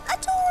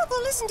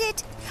 Adorable, isn't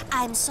it?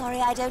 I'm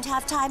sorry I don't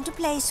have time to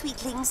play,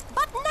 sweetlings,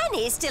 but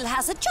Nanny still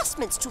has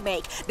adjustments to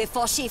make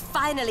before she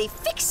finally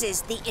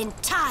fixes the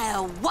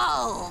entire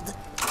world.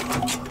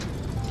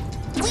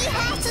 We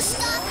have to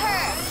stop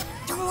her!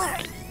 Don't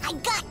worry, I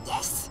got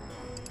this.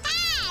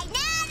 Hey,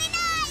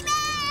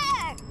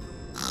 nightmare!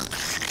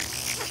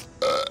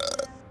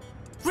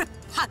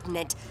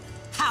 Repugnant!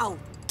 How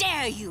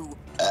dare you!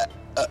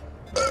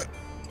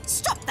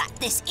 Stop that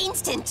this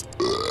instant!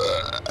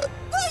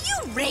 Were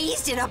you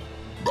raised in a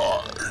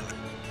barn?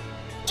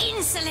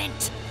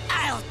 Insolent!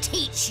 I'll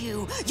teach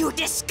you, you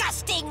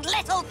disgusting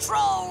little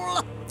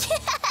troll!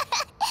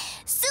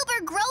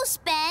 Super gross,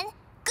 Ben.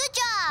 Good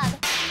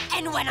job.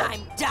 And when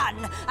I'm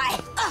done,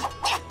 I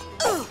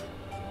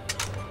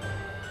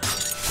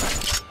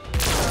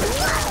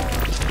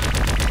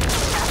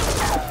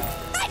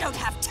don't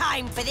have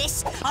time for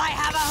this. I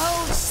have a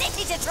whole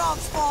city to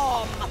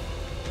transform.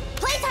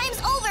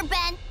 Playtime's over,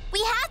 Ben.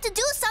 We have to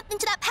do something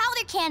to that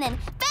powder cannon.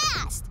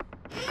 Fast!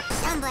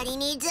 Somebody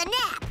needs a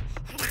nap.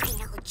 I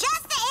know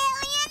just the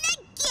alien to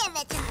give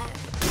it to her.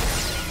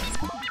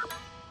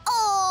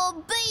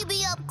 Oh,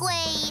 baby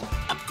upgrade.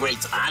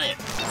 Upgrade's on it.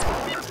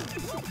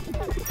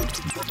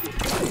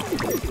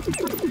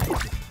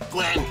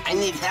 Gwen, I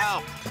need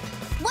help.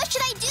 What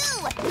should I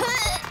do?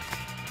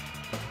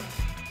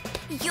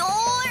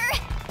 You're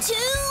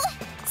too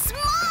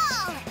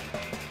small.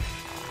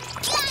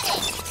 Got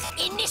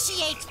it.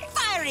 Initiate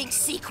firing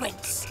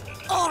sequence.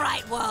 All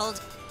right,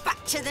 world.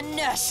 Back to the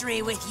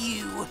nursery with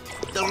you.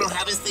 Don't know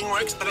how this thing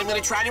works, but I'm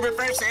gonna try to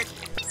reverse it.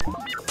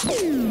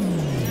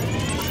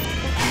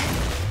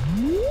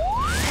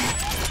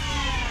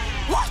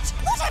 What?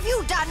 What have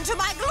you done to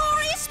my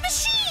glorious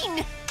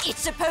machine? It's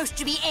supposed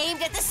to be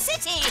aimed at the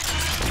city.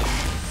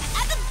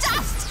 At the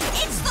dust!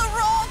 It's the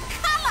wrong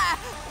color!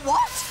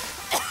 What?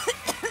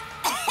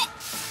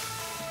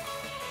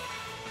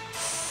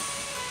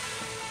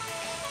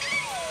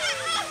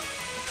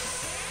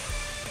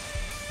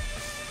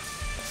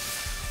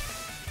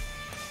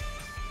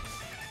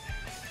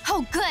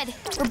 Oh, good.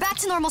 We're back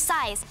to normal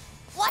size.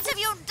 What have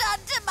you done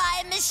to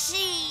my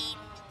machine?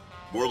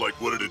 More like,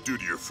 what did it do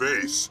to your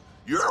face?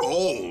 You're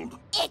old.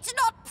 It's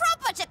not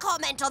proper to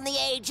comment on the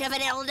age of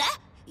an elder.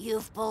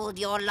 You've pulled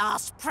your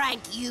last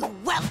prank, you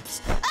whelps.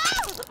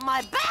 Ow!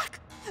 My back!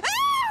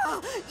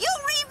 Ow! You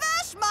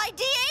reversed my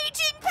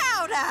de-aging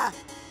powder!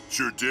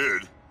 Sure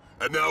did.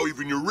 And now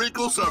even your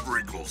wrinkles have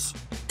wrinkles.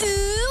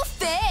 Ooh,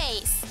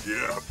 face!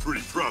 Yeah,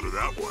 pretty proud of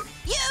that one.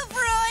 You've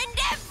ruined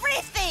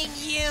everything,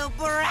 you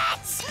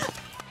brats!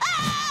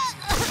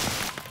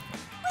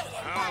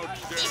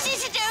 This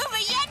isn't over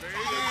yet!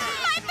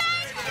 My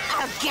back!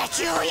 I'll get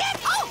you yet!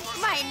 Oh,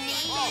 my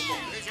knee!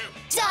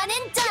 Done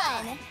and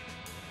done!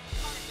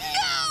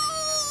 No!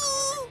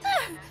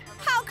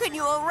 How can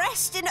you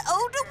arrest an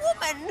older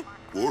woman?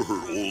 Or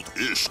her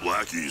old-ish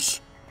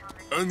lackeys.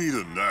 I need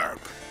a nap.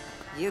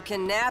 You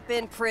can nap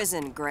in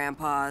prison,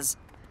 Grandpas.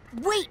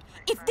 Wait,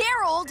 if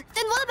they're old,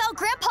 then what about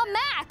Grandpa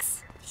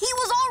Max? He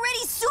was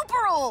already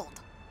super old!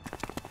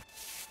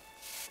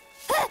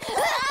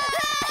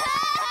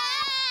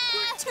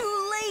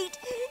 Too late!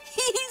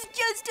 He's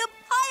just a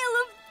pile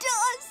of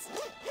dust!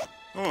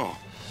 Oh,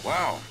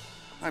 wow.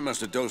 I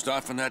must have dozed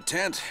off in that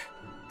tent.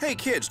 Hey,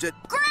 kids, did...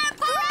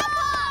 Grandpa!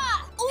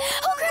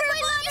 Oh, Grandpa,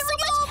 I love you so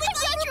much! I'm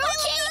glad you're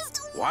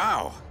okay!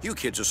 Wow, you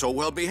kids are so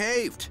well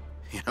behaved.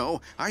 You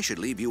know, I should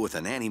leave you with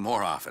a nanny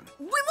more often.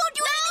 We won't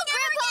do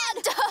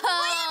anything Grandpa!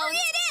 Whatever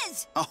it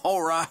is!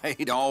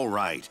 All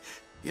right.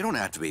 You don't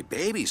have to be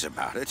babies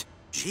about it.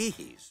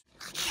 Jeez.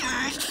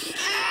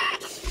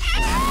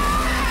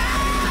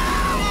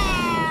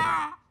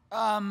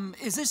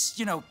 Is this,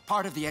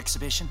 part of the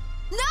exhibition?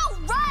 No,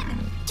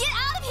 run! Get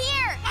out of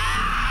here!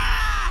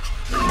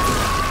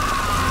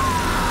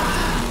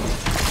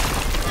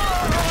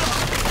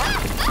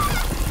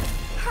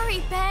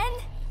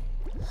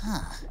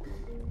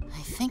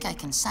 I think I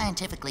can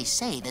scientifically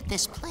say that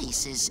this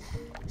place is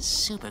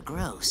super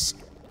gross.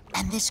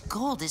 And this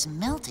gold is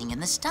melting in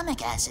the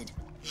stomach acid.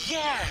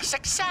 Yes,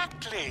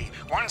 exactly.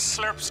 Once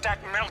Slurpstack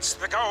melts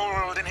the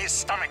gold in his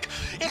stomach,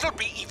 it'll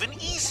be even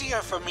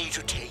easier for me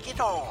to take it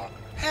all.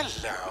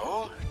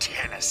 Hello,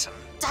 Tennyson.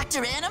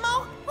 Dr.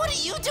 Animo? What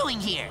are you doing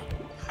here?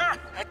 Huh,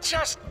 I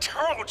just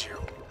told you.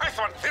 I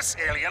thought this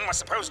alien was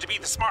supposed to be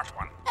the smart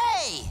one.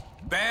 Hey!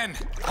 Ben,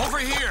 over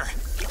here!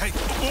 Hey,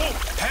 oh,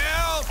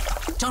 help!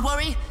 Don't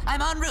worry,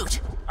 I'm en route.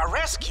 A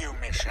rescue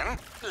mission?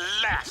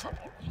 Laughable.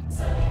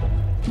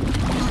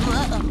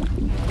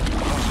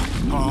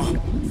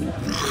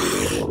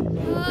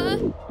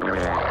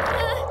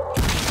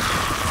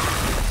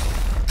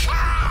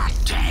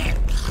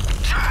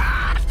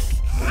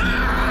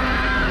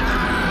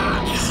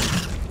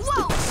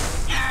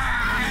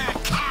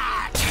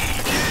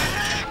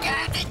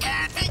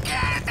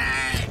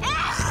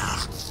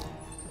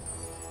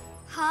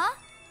 Huh?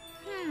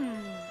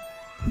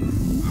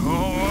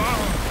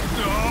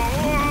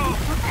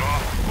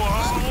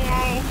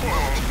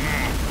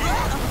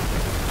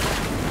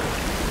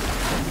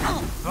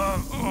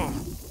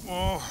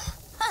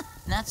 Huh,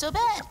 not so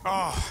bad.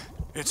 Oh,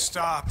 it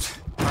stopped.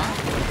 A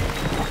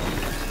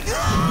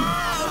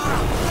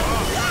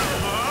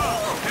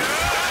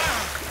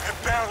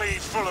belly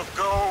full of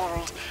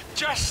gold,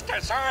 just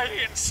as I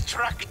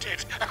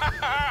instructed.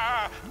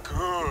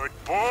 Good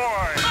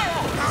boy.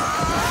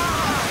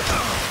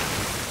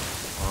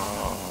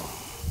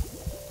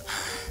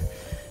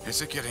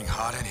 Is it getting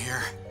hot in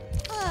here?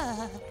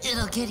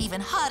 It'll get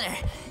even hotter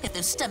if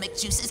those stomach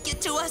juices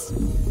get to us.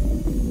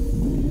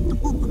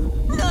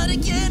 Not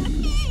again!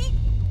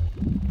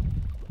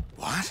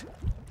 What?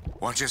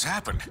 What just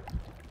happened?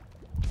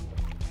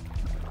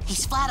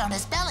 He's flat on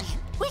his belly.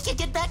 We can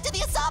get back to the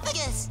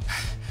esophagus.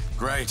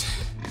 Great.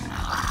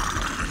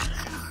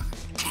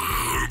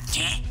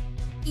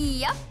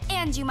 Yep,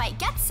 and you might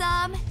get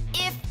some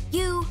if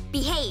you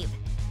behave.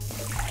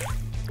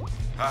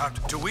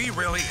 Do we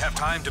really have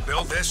time to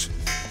build this?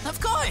 Of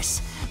course.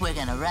 We're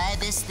gonna ride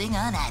this thing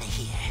on out of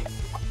here.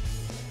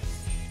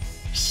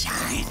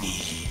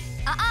 Shiny.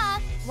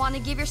 Want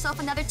to give yourself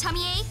another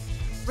tummy ache?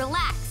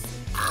 Relax.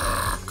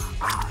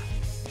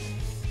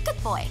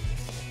 Good boy.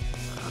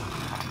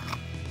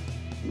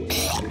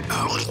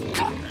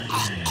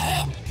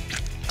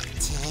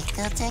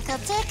 Tickle, tickle,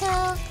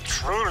 tickle.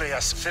 Truly a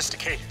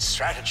sophisticated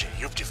strategy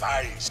you've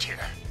devised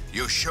here.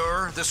 You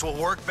sure this will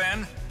work,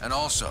 Ben? And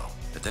also,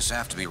 did this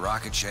have to be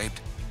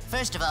rocket-shaped?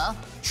 First of all,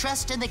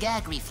 trust in the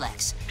gag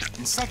reflex.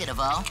 And second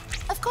of all,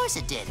 of course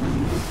it did.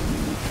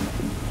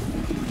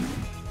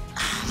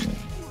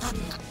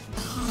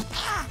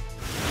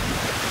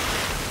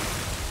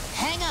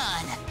 Hang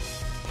on.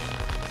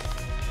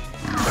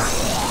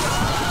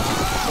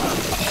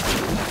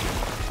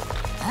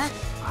 Huh?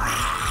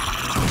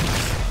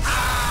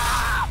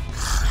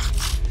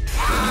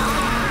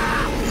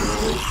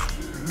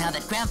 Now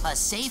that Grandpa's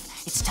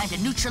safe, it's time to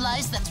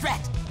neutralize the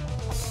threat.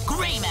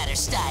 Gray matter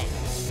style.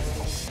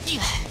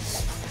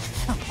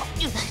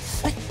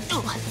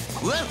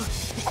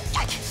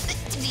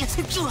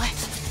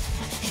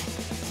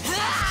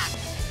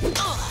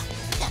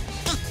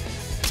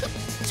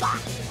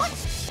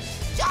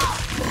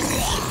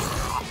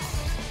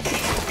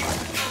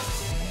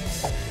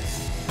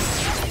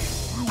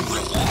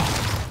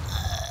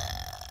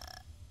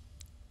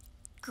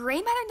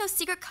 Gray matter no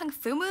secret kung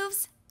fu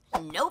moves?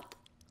 Nope.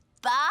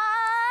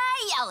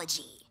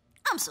 Biology.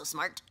 I'm so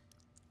smart.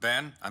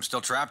 Ben, I'm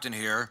still trapped in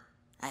here.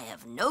 I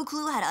have no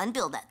clue how to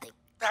unbuild that thing.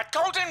 That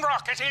golden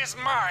rocket is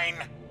mine.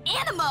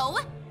 Animo?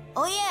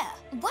 Oh, yeah.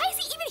 Why is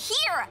he even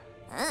here?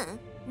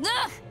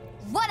 Ugh,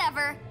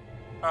 whatever.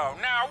 Oh,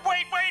 now,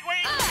 wait.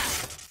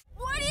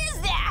 What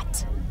is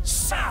that?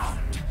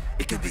 Sound.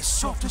 It can be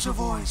soft as a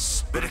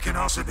voice, but it can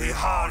also be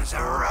hard as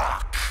a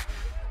rock.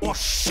 Or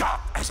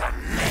sharp as a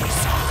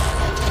laser.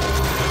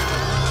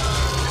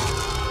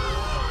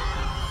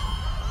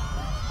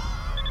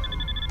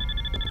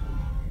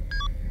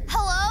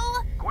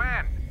 Hello?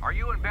 Gwen, are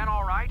you and Ben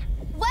all right?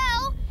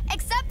 Well,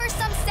 except for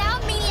some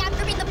sound maniac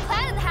ripping the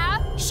planet in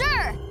half,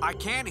 sure. I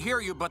can't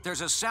hear you, but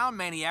there's a sound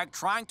maniac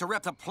trying to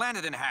rip the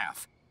planet in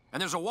half. And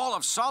there's a wall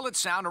of solid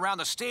sound around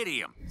the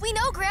stadium. We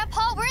know,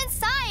 Grandpa. We're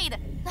inside.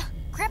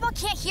 Grandpa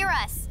can't hear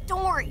us.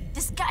 Don't worry.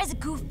 This guy's a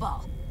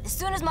goofball. As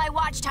soon as my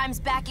watch time's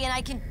back in,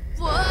 I can...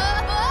 Well,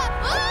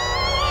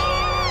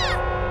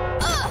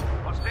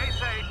 stay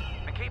safe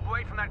and keep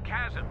away from that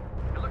chasm.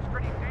 It looks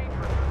pretty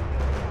dangerous.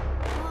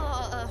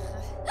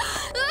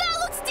 That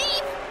looks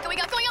deep! Going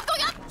up!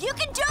 You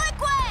can do it,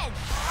 Gwen!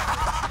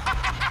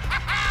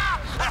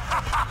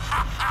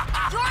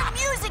 Your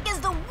music is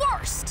the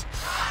worst!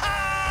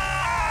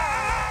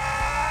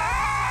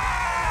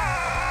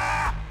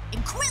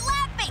 And quit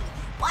laughing!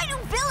 Why do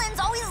villains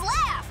always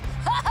laugh?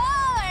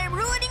 I'm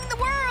ruining the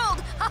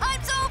world!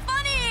 I'm so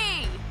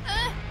funny!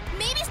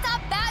 Maybe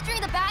stop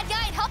badgering the bad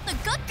guy and help the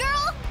good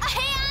girl? A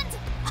hand?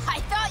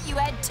 I thought you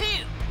had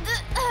two.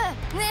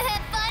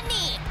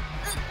 Funny.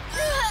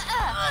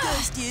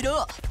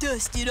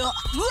 Dust it off.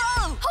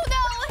 Whoa! Oh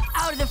no!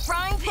 Out of the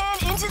frying pan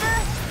into the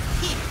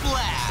heat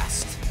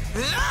blast.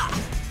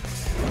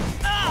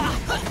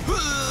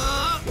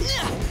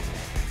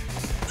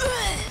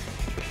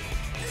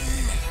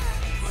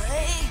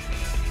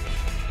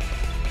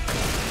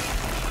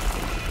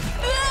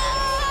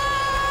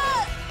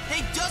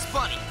 Hey, Dust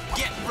Bunny,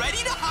 get ready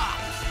to hop.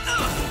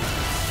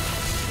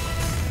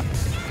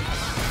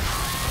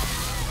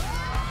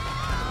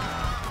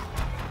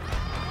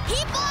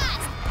 Heat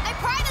blast! I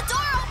pried the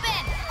door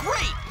open!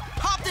 Great!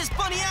 Hop this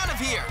bunny out of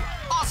here!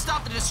 I'll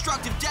stop the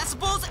destructive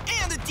decibels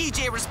and the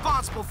DJ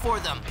responsible for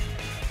them.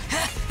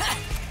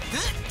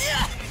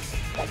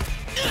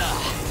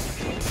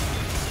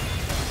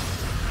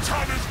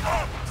 Time is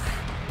up!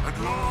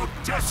 And Lord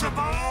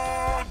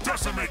Decibel,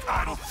 decimate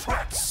idle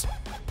threats!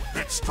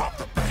 Let's drop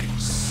the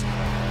bass.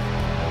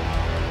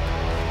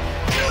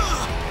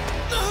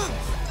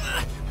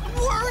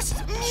 Worst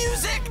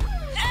music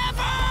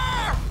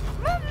ever!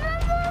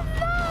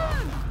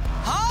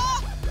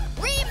 Huh?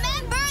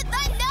 Remember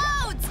the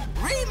notes!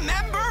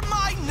 Remember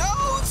my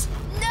nose?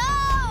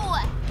 No!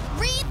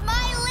 Read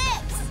my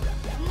lips!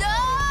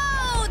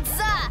 Nodes!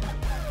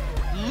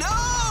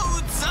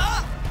 Nodes!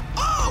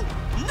 Oh!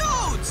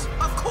 Nodes!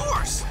 Of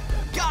course!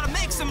 Gotta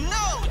make some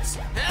nodes!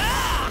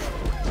 Ah!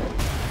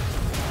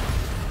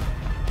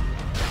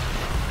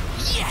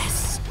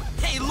 Yes!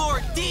 Hey,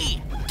 Lord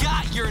D!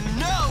 Got your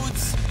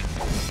nodes!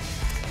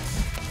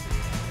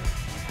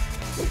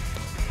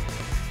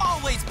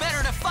 Always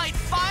better to fight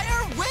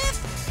fire with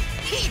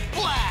heat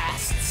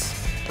blasts!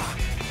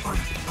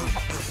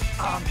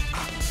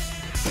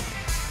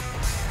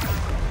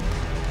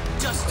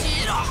 Dust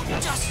it off!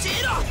 Dust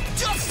it off!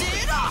 Dust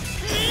it off!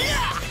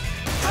 Yeah!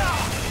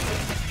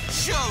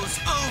 Show's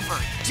over,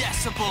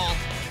 Decibel.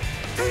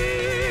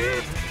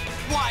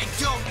 Why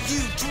don't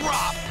you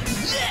drop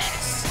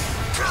this?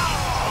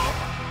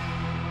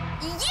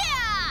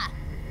 Yeah!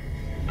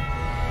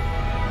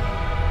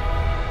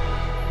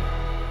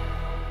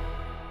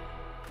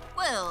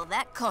 Well,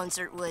 that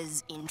concert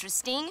was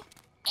interesting.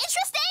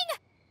 Interesting?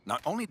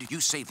 Not only did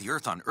you save the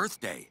Earth on Earth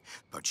Day,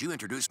 but you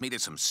introduced me to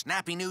some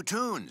snappy new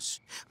tunes.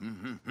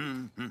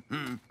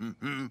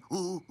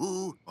 Ooh,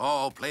 ooh.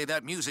 Oh, play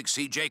that music,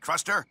 CJ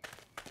Cruster.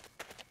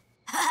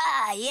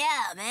 Ha!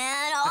 Yeah,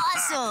 man.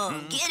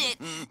 Awesome. Get it?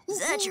 Is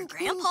that your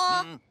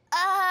grandpa?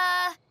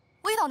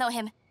 We don't know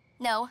him.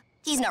 No,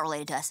 He's not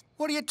related to us.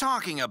 What are you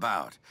talking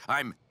about?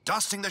 I'm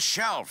dusting the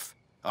shelf.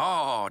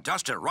 Oh,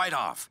 dust it right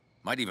off.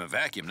 Might even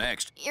vacuum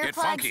next. Get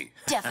Earplugs? funky.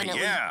 Definitely.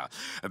 Yeah.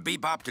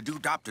 Bebop to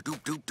doop-dop to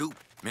doop-doop-doop.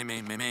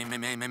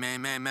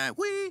 Me-me-me-me-me-me-me-me-me.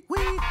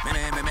 Wee-wee.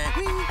 Me-me-me-me.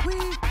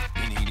 Wee-wee.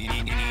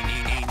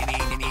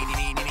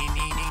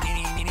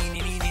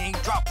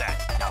 Drop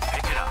that. Now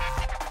pick it up.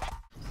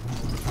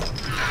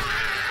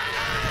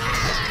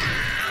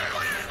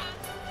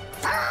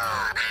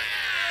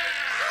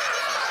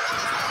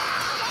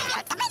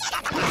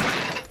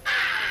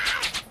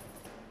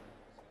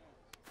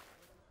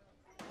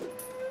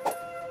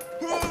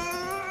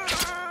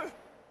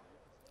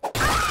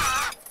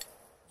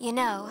 You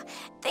know,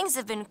 things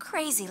have been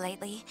crazy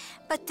lately,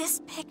 but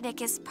this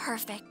picnic is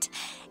perfect.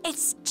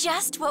 It's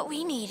just what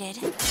we needed.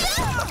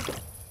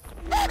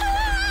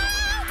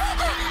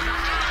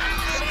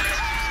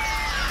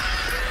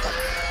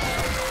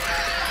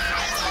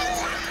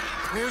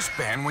 Where's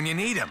Ben when you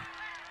need him?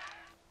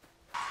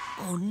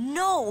 Oh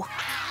no!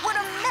 What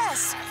a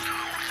mess!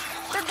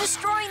 They're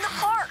destroying the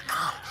park!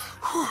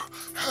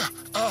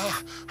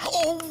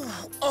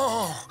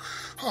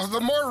 The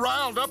more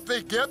riled up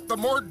they get, the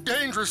more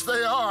dangerous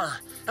they are.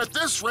 At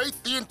this rate,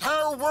 the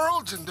entire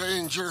world's in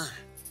danger.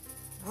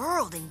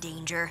 World in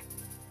danger?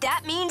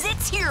 That means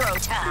it's hero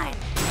time!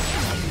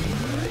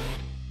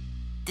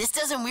 This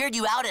doesn't weird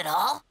you out at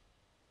all?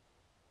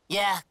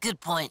 Yeah, good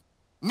point.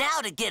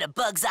 Now to get a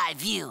bug's eye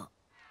view.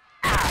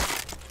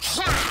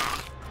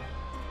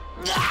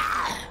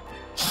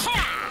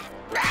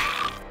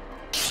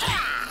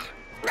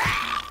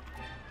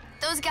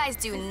 Those guys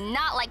do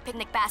not like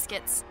picnic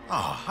baskets.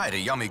 Oh, I had a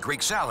yummy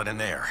Greek salad in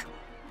there.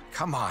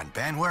 Come on,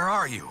 Ben, where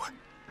are you?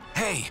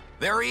 Hey,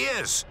 there he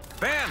is!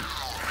 Ben!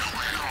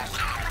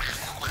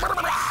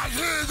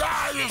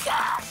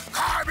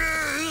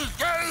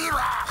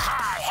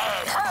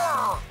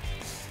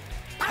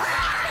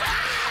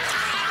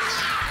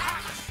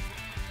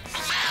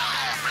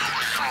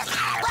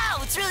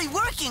 Wow, it's really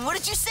working. What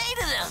did you say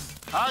to them?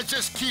 I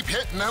just keep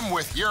hitting them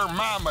with your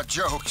mama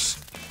jokes.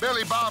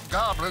 Billy Bob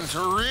Goblins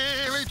are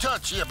really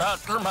touchy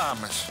about their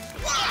mamas.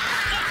 I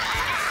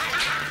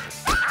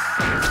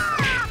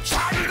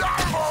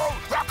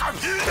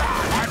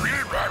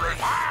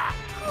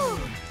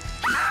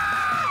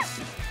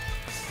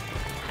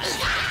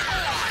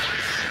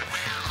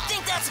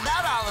think that's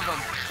about all of them.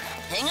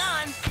 Hang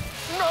on.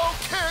 No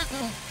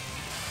kidding.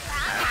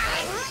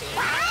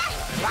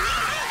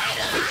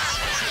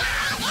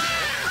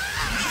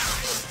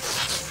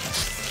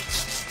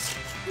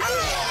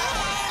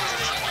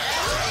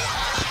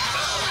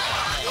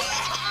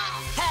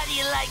 How do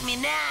you like me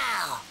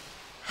now?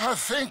 I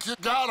think you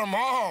got them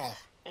all.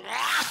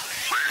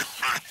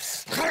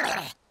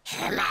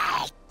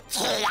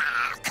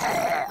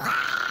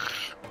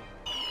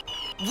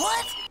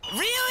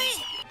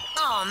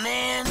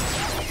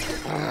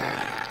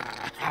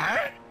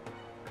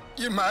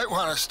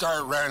 want to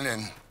start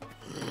running.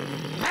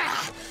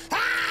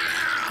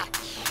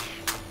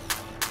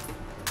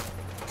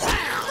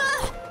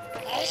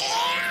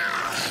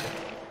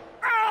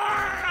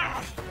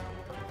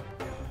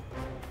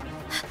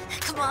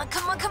 Come on,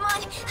 come on, come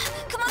on!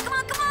 Come on, come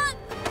on, come on!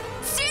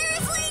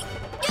 Seriously?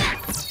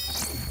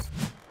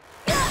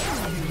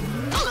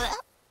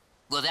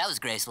 Well, that was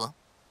graceful.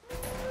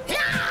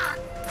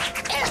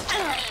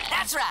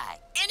 That's right.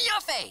 In your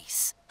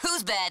face.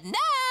 Who's bad now?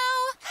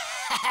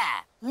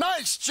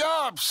 Nice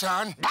job,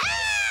 son.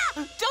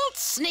 Don't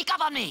sneak up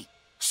on me.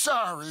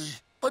 Sorry,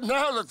 but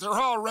now that they're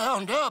all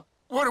round up,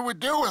 what do we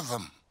do with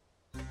them?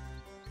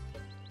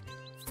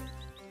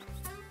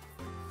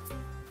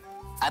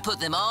 I put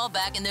them all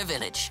back in their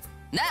village.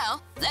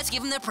 Now, let's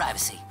give them their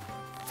privacy.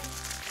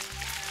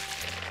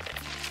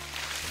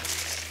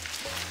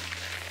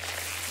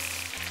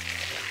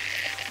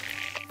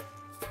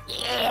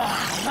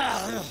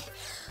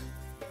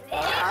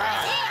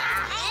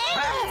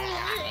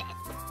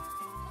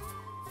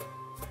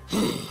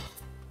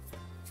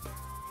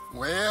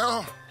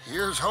 Well,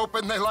 here's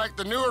hoping they like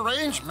the new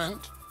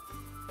arrangement.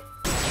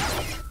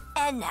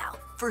 And now,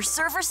 for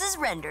services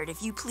rendered,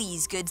 if you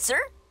please, good sir.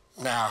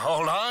 Now,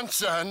 hold on,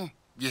 son.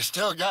 You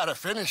still gotta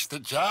finish the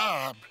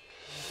job.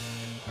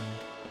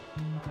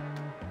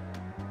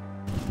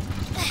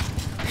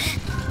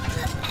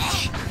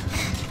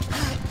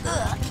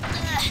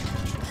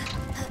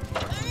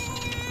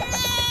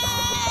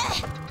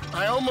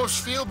 I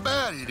almost feel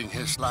bad eating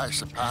his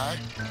slice of pie.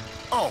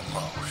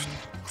 Almost.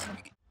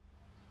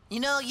 You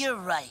know, you're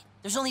right.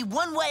 There's only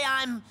one way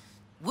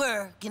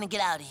we're gonna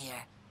get out of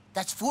here.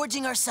 That's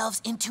forging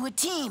ourselves into a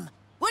team.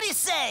 What do you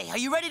say? Are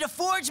you ready to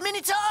forge,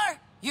 Minotaur?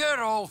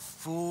 You're all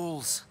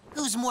fools.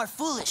 Who's more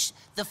foolish,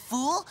 the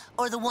fool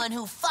or the one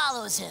who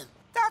follows him?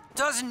 That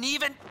doesn't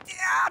even...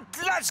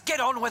 let's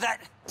get on with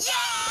it.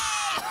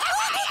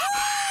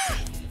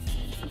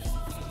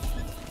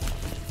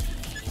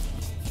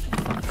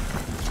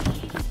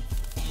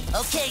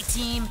 Okay,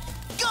 team,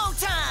 go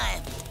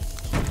time!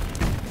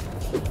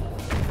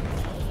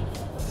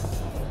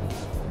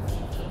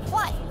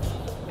 What?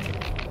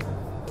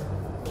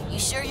 You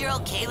sure you're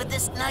okay with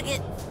this,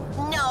 Nugget?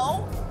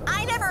 No,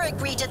 I never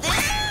agreed to this.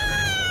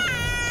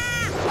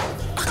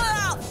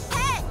 Oh,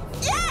 hey!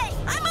 Yay!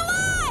 I'm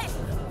alive!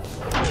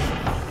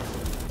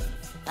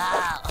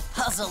 Ah, a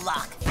puzzle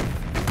lock.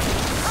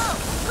 Oh,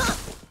 huh.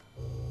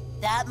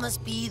 That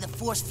must be the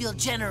force field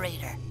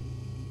generator.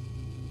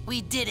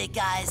 We did it,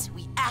 guys.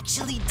 We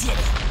actually did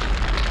it.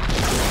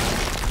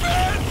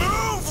 Bad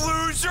move,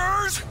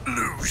 losers!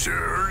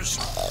 Losers!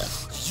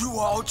 You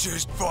all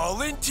just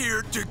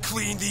volunteered to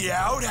clean the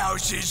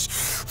outhouses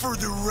for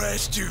the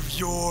rest of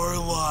your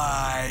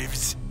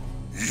lives.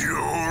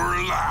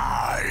 Your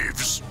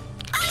lives!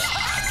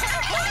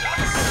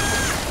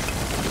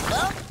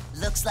 Well,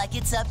 looks like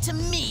it's up to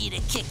me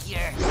to kick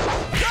your...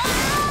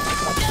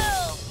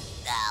 No!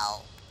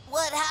 Ow.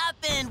 What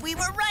happened? We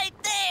were right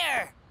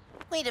there!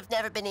 We'd have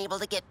never been able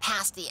to get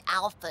past the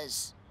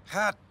alphas.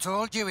 I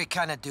told you we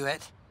can't do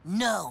it.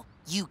 No,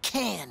 you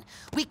can.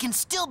 We can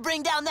still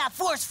bring down that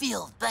force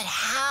field. But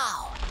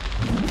how?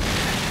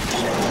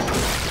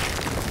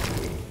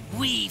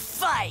 We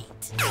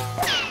fight!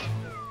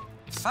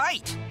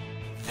 Fight?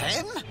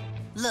 Them?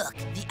 Look,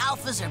 the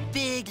alphas are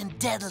big and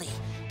deadly,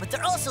 but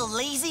they're also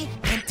lazy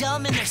and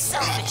dumb and they're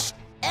selfish.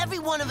 Every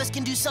one of us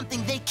can do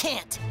something they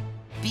can't.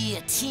 Be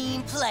a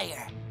team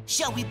player.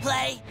 Shall we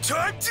play?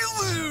 Time to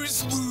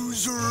lose,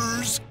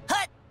 losers!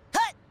 Hut!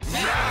 Hut!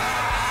 Huh?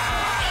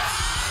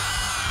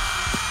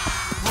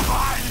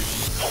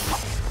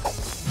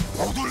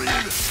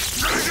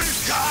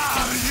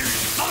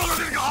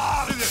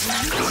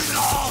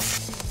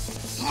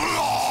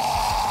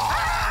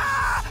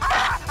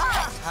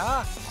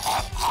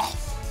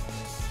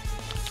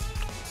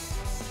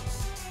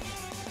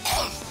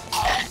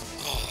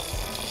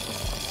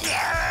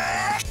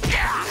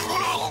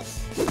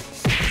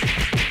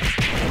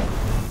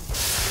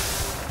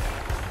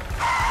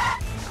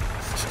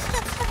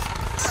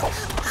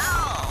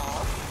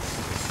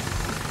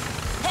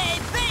 Hey,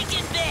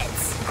 bacon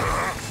bits!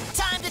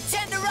 Time to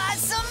tenderize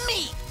some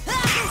meat!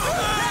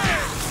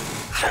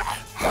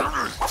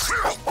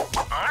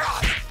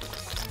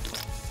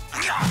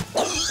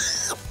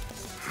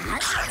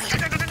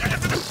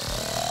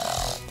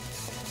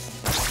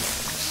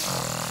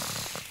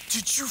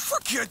 Did you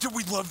forget that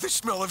we love the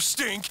smell of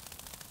stink?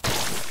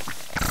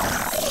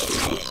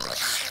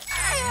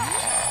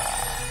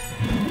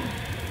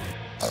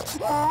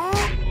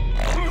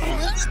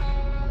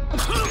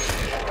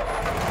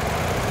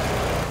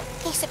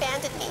 He's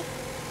abandoned me.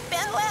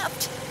 Ben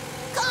left.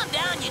 Calm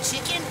down, you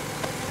chicken.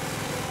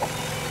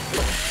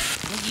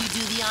 Will you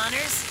do the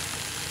honors?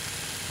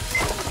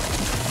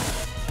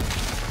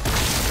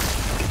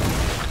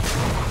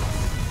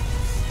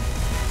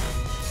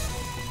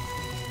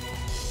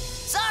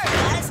 Sorry,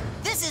 guys.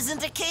 This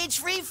isn't a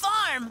cage-free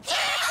farm.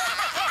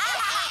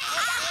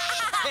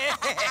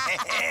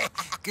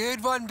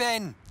 Good one,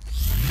 Ben.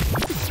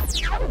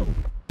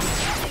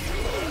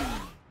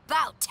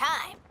 About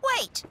time.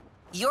 Wait,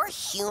 you're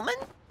human?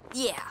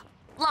 Yeah,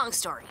 long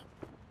story.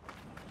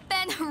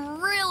 Ben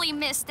really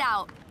missed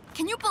out.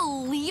 Can you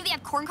believe they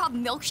have corncob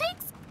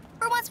milkshakes?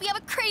 For once, we have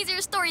a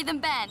crazier story than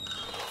Ben.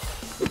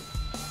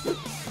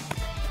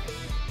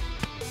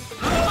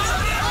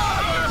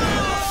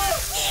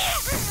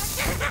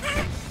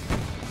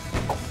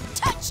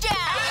 Touchdown!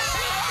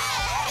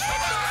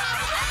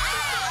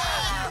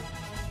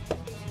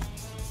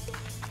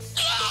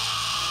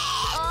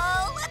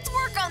 Let's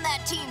work on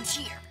that team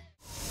cheer.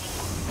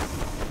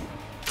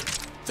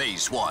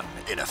 Phase 1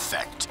 in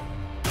effect.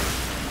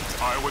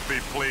 I would be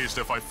pleased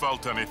if I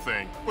felt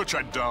anything, which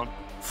I don't.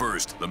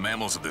 First, the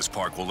mammals of this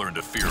park will learn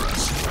to fear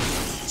us.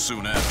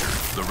 Soon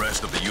after, the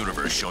rest of the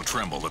universe shall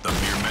tremble at the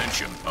mere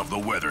mention of the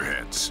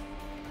Weatherheads.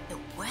 The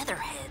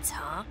Weatherheads,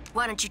 huh?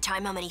 Why don't you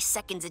time how many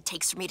seconds it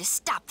takes for me to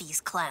stop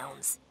these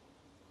clowns?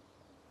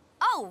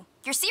 Oh,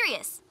 you're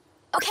serious.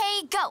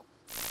 Okay, go.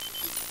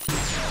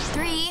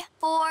 3,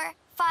 4,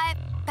 5.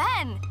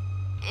 Ben,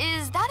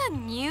 is that a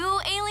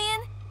new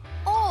alien?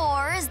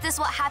 Or is this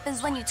what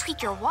happens when you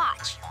tweak your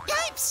watch?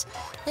 Yipes!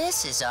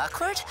 This is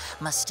awkward.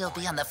 Must still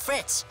be on the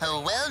fritz. Oh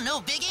well,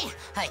 no biggie.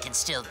 I can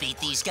still beat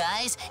these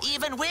guys,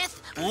 even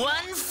with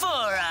one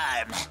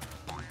forearm.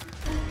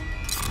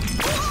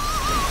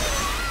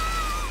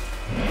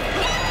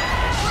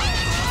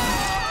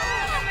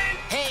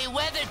 Hey,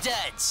 weather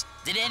duds!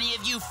 Did any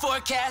of you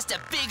forecast a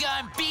big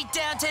arm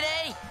beatdown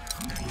today?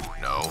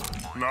 No.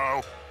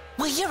 No.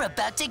 Well, you're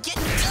about to get...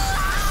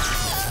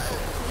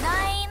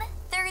 9,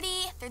 30,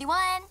 31.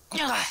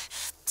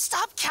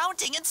 Stop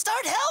counting and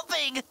start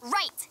helping!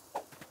 Right.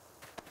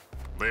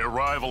 The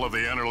arrival of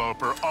the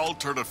interloper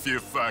altered a few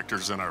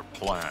factors in our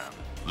plan.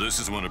 This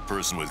is when a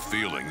person with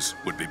feelings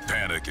would be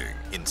panicking.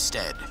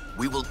 Instead,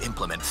 we will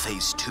implement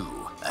Phase 2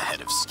 ahead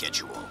of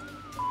schedule.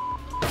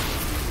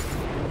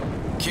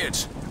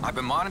 Kids, I've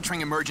been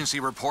monitoring emergency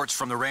reports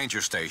from the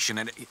ranger station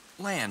and...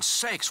 Land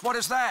sakes, what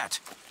is that?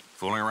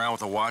 Fooling around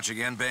with the watch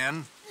again,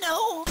 Ben?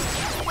 No.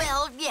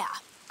 Well, yeah.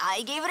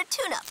 I gave it a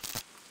tune-up.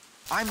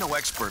 I'm no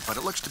expert, but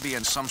it looks to be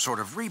in some sort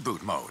of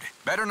reboot mode.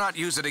 Better not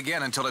use it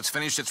again until it's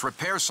finished its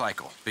repair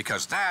cycle,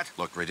 because that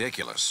looked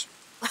ridiculous.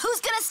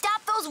 Who's gonna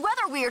stop those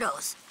weather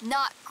weirdos?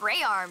 Not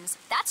Grey Arms,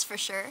 that's for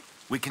sure.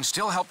 We can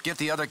still help get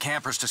the other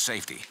campers to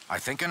safety. I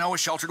think I know a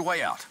sheltered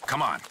way out.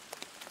 Come on.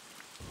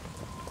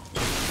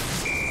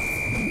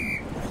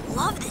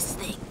 Love this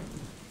thing.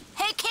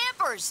 Hey,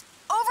 campers!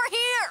 Over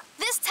here!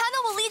 This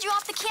tunnel will lead you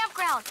off the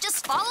campground.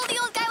 Just follow the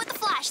old guy with the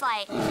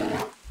flashlight.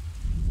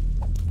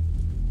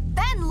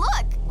 Ben,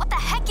 look! What the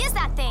heck is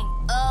that thing?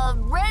 A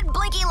red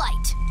blinky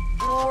light.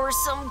 Or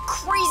some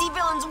crazy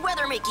villain's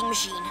weather-making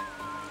machine.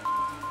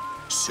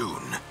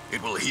 Soon,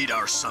 it will heed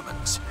our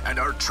summons, and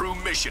our true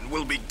mission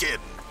will begin.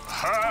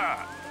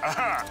 Ha!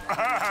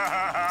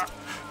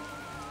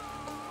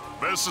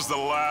 This is the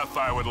laugh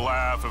I would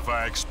laugh if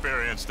I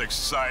experienced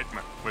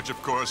excitement, which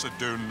of course I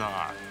do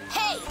not.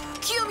 Hey,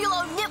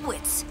 Cumulo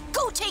nitwits!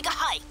 Go take a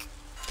hike!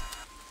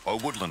 A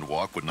woodland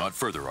walk would not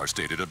further our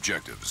stated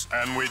objectives.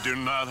 And we do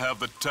not have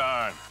the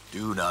time.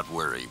 Do not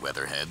worry,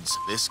 Weatherheads.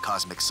 This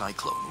cosmic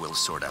cyclone will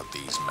sort out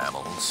these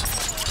mammals.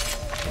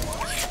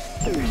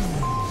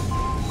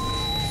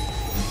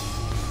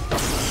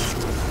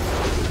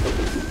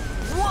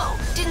 Whoa!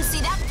 Didn't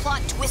see that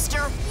plot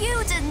twister.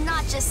 You did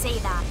not just say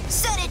that.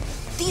 Said it!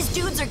 These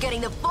dudes are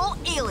getting the full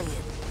alien.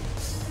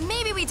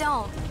 Maybe we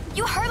don't.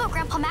 You heard what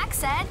Grandpa Max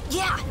said.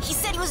 Yeah, he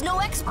said he was no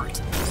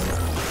expert.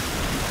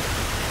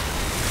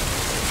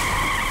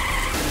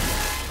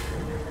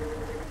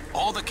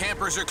 All the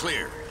campers are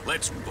clear.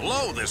 Let's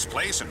blow this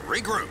place and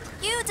regroup.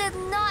 You did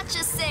not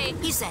just say...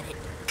 He said it.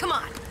 Come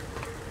on.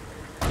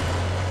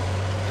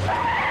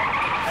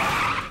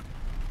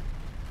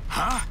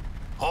 Huh?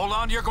 Hold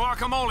on to your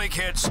guacamole,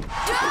 kids.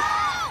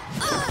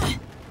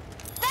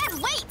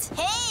 Ben, wait!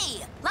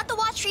 Hey! Let the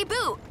watch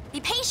reboot. Be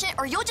patient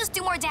or you'll just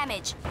do more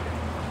damage.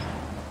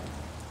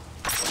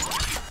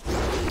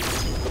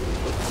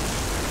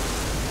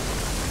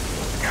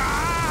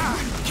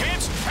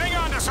 Kids, hang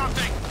on to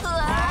something!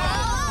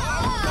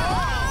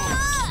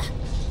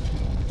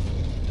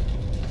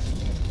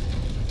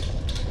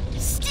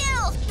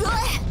 Still!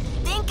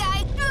 Think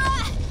I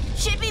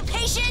should be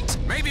patient?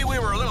 Maybe we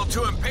were a little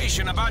too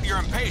impatient about your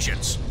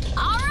impatience.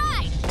 All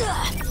right!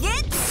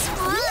 It's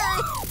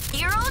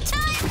hero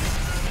time!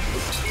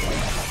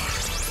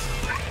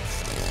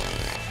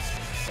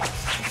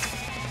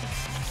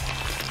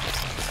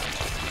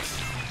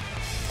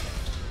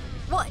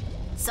 What?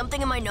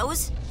 Something in my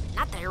nose?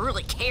 Not that I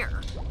really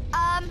care.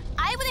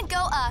 I wouldn't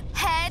go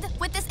ahead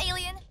with this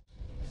alien.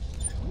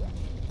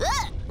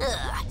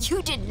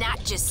 You did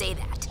not just say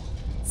that.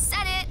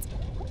 Said it.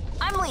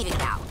 I'm leaving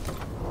now.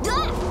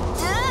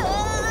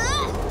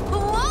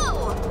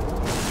 Whoa!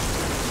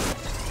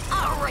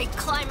 All right,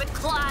 climate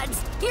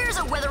clods. Here's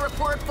a weather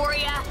report for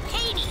you.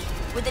 Haiti,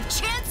 with a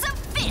chance of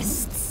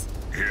fists.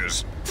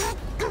 His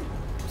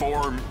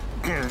form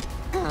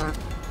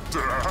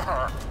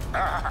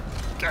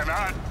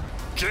cannot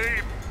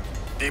keep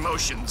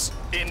emotions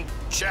in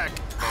check.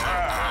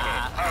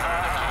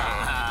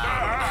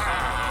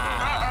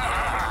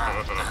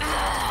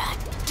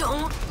 Don't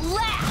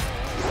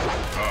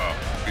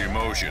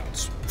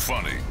Emotions.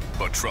 Funny,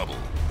 but trouble.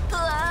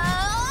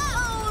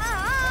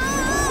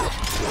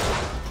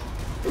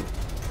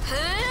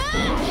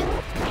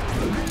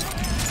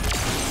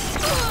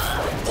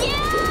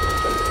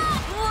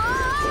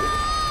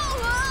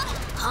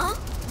 Huh?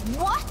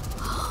 What?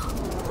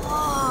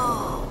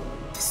 Whoa.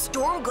 The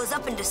storm goes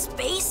up into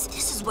space?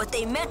 This is what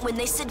they meant when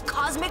they said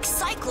cosmic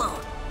cyclone.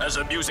 As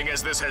amusing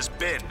as this has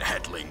been,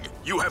 Hetling,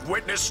 you have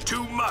witnessed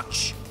too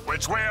much.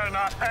 Which we are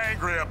not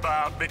angry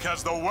about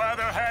because the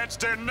Weatherheads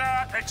did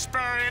not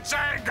experience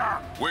anger.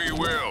 We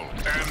will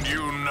end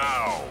you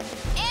now.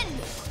 End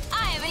me?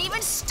 I haven't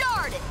even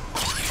started.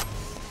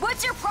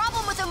 What's your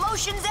problem with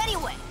emotions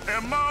anyway?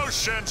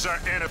 Emotions are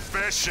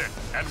inefficient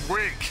and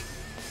weak.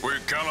 We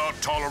cannot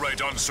tolerate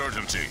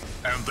uncertainty,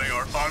 and they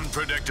are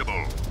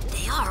unpredictable.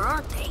 They are,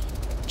 aren't they?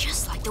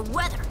 Just like the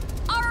weather.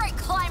 All right,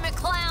 climate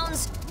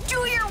clowns,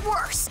 do your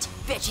worst.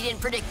 Bet you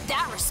didn't predict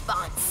that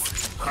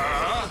response.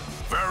 Huh?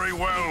 Very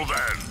well,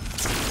 then.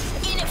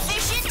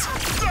 Inefficient?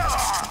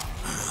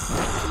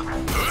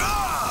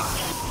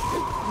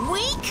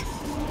 Weak?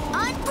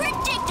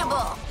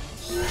 Unpredictable.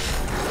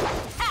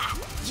 Ha!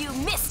 You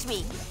missed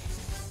me.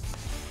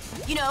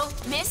 You know,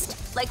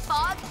 mist, like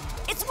fog,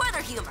 it's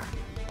weather humor.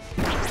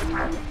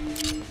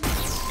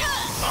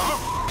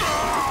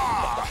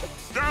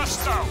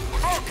 Gusto,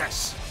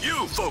 focus!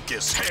 You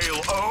focus,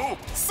 Hale-O!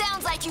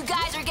 Sounds like you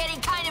guys are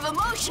getting kind of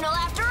emotional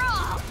after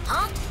all,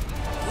 huh?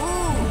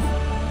 Ooh.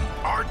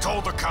 I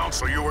told the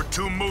council you were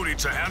too moody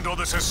to handle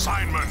this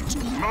assignment.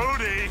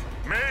 Moody?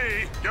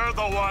 Me? You're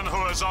the one who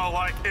was all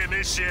like,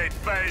 initiate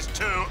phase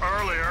 2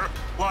 earlier,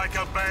 like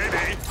a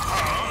baby.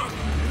 Huh?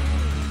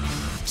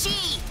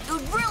 Gee, it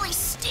would really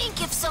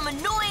stink if some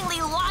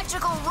annoyingly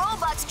logical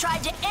robots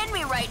tried to end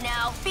me right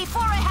now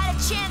before I had a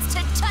chance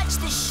to touch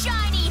the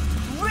shiny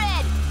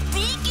red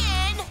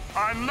beacon.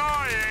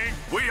 Annoying?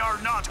 We are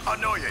not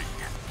annoying.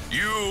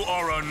 You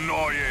are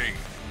annoying.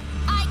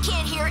 I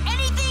can't hear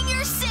anything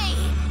you're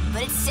saying,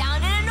 but it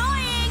sounded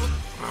annoying.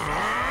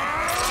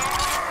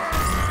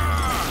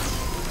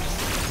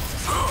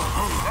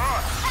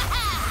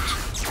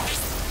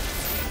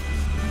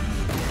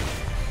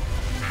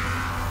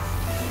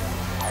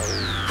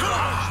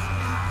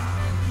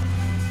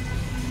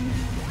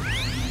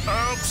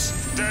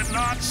 Oops, did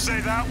not see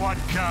that one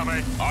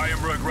coming. I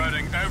am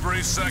regretting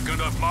every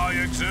second of my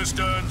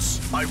existence.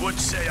 I would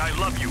say I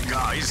love you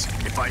guys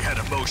if I had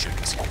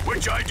emotions,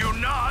 which I do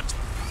not.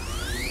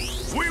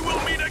 We will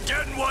meet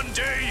again one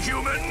day,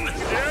 human.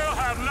 You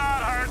have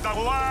not heard the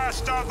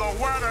last of the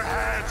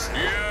Weatherheads.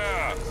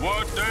 Yeah,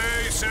 what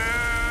they said.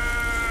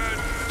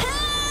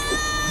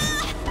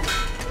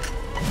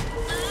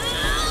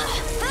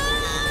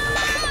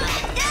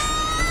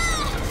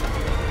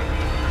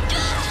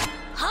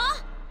 Huh?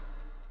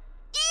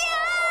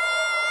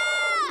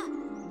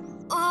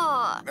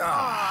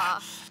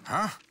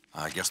 Huh?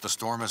 I guess the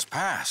storm has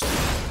passed.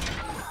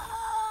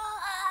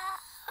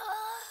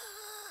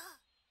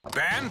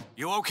 Ben,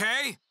 you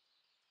okay?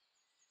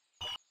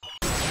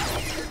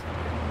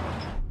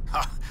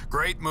 Ha,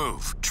 great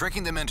move.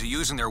 Tricking them into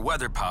using their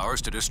weather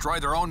powers to destroy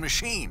their own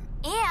machine.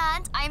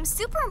 And I'm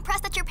super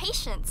impressed at your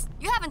patience.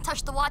 You haven't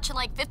touched the watch in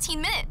like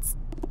 15 minutes.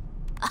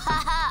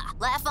 Haha,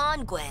 laugh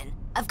on, Gwen.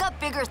 I've got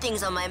bigger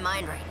things on my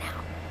mind right now.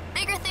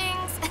 Bigger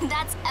things, and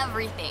that's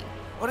everything.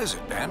 What is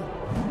it, Ben?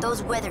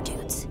 Those weather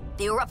dudes.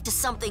 They were up to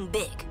something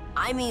big.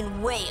 I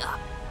mean, way up.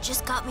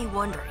 Just got me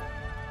wondering.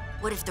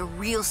 What if the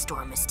real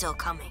storm is still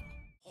coming?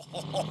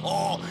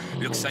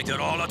 Looks like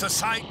they're all out of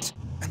sight.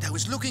 And I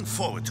was looking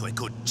forward to a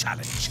good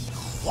challenge.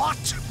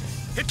 What?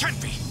 It can't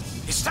be.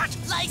 Is that...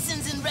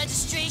 License and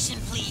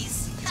registration,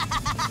 please.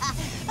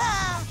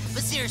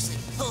 But seriously,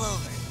 pull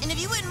over. And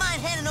if you wouldn't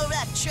mind handing over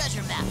that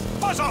treasure map.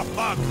 Buzz off,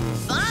 Bug!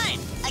 Fine.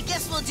 I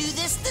guess we'll do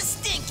this the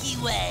stinky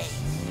way.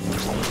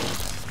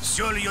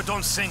 Surely you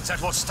don't think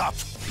that will stop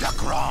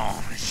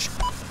Lagrange?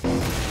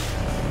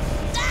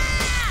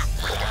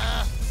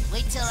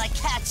 Wait till I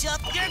catch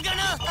up. You're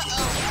gonna...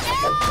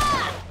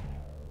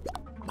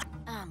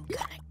 I'm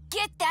gonna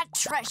get that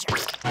treasure.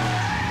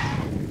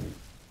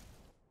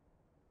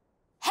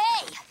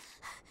 Hey!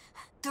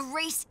 The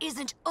race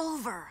isn't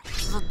over,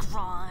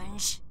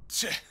 Lagrange.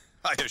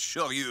 I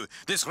assure you,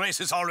 this race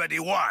is already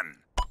won.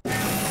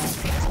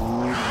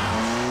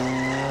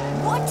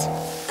 What?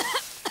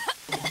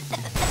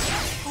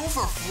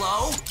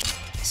 Overflow?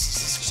 This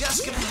is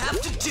just gonna have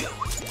to do.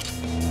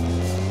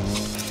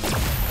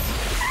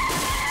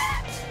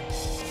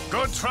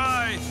 Good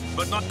try,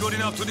 but not good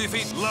enough to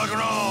defeat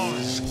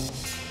Lagrange.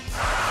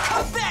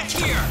 Come back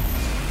here!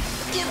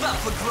 Give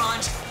up,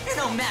 Lagrange. You're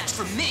no match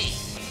for me.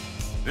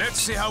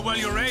 Let's see how well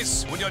you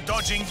race when you're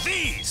dodging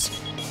these.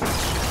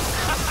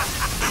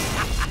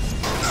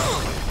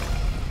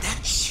 That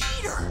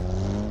cheater!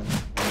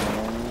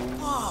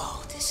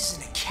 Whoa, this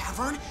isn't a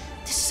cavern.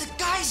 This is a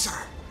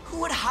geyser. Who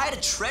would hide a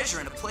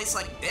treasure in a place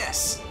like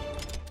this?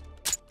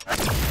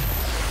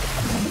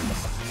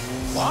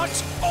 What?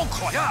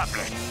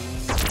 Incroyable!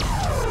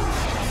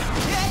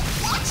 Yeah,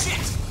 watch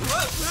it!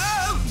 Whoa,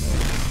 whoa.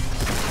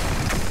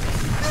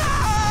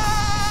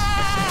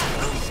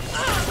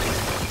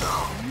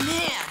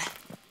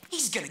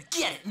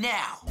 Get it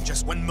now!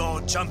 Just one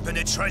more jump and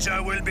the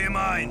treasure will be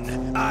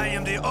mine. I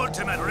am the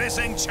ultimate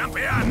racing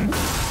champion!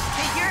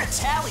 Hey, you're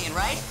Italian,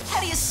 right?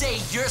 How do you say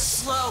you're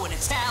slow in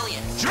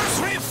Italian? Je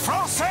suis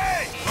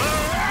français!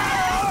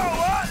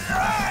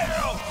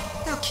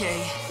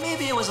 Okay,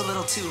 maybe it was a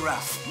little too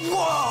rough.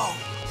 Whoa!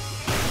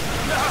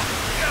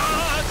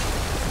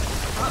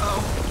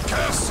 Uh-oh.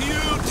 Curse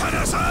you,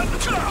 Tennyson!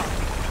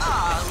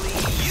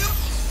 Alley-oop!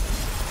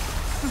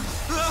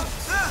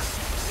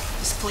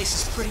 This place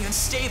is pretty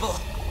unstable.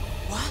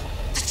 What?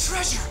 The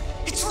treasure!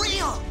 It's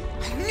real!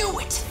 I knew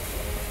it!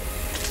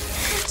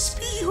 It's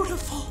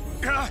beautiful!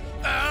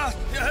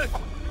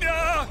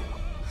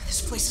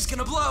 This place is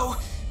gonna blow.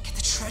 Get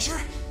the treasure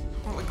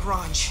or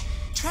Lagrange?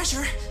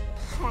 Treasure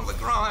or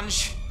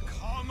Lagrange?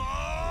 Come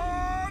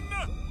on!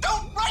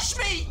 Don't rush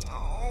me!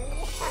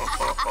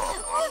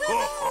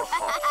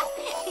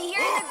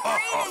 You're the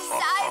greatest,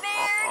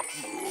 Cyberg!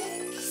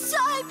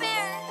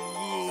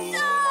 Cyberg!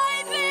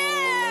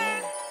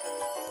 Cyberg!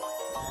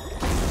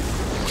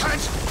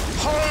 Can't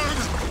hold!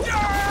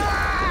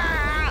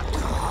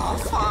 Oh,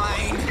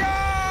 fine.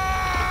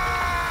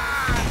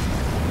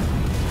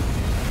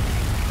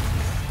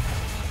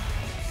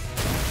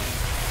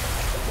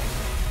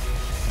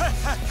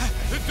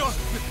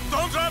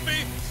 Don't drop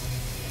me!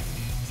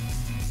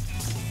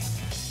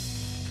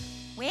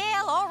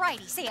 Well,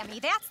 alrighty, Sammy,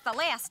 that's the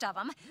last of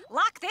them.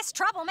 Lock this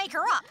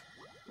troublemaker up.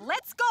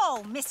 Let's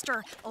go,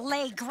 Mr.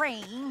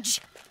 Lagrange.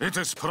 It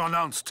is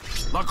pronounced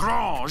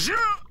Lagrange.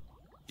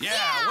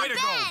 Yeah, way to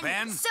go,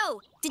 Ben.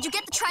 So, did you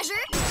get the treasure?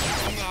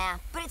 Nah,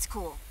 but it's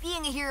cool.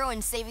 Being a hero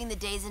and saving the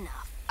day's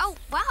enough. Oh,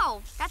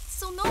 wow, that's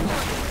so noble.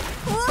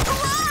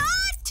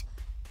 What?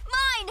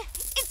 Mine!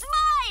 It's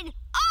mine!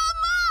 All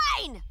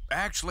mine!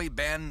 Actually,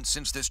 Ben,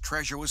 since this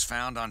treasure was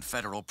found on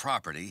federal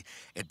property,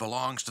 it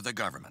belongs to the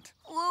government.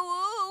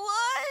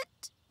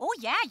 What? Oh,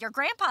 yeah, your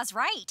grandpa's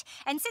right.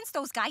 And since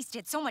those guys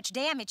did so much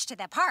damage to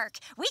the park,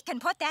 we can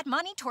put that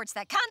money towards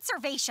the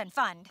conservation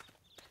fund.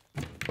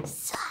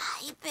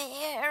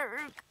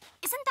 Cyberg.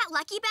 Isn't that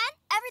lucky, Ben?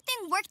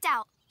 Everything worked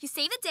out. You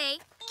saved the day,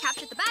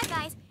 captured the bad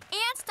guys,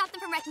 and stopped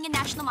them from wrecking a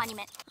national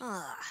monument.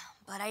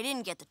 But I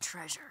didn't get the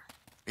treasure.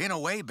 In a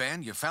way,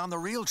 Ben, you found the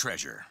real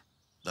treasure.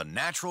 The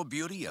natural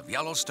beauty of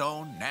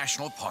Yellowstone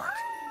National Park.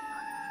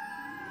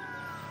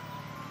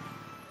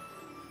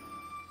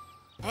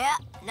 Yeah,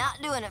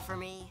 not doing it for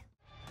me.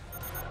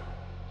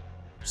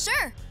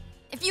 Sure.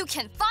 If you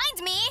can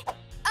find me,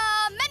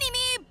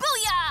 many-me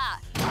booyah!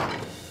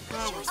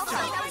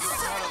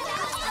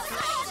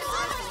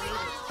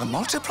 A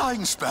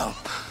multiplying spell.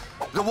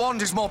 The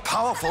wand is more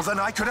powerful than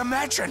I could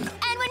imagine.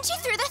 And when she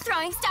threw the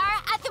throwing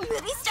star at the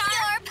movie star,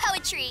 your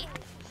poetry.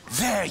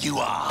 There you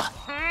are.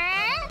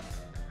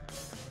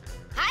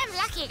 I'm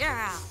lucky,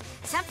 girl.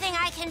 Something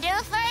I can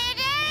do for you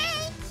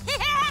today?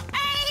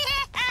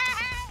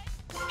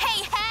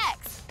 Hey,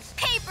 Hex!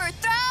 Paper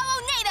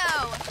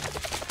throw-nado!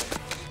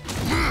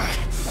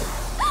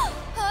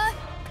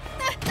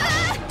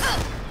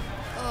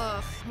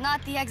 Ugh,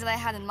 not the eggs that I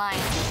had in mind.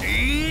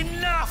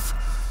 Enough!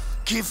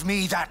 Give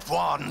me that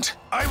wand.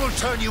 I will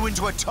turn you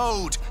into a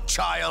toad,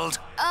 child.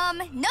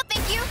 No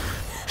thank you.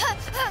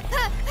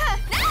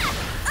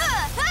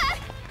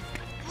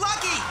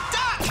 Lucky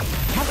Duck!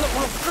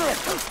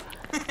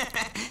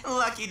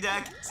 Lucky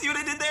Duck. See what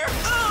I did there?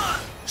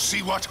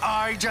 See what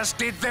I just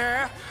did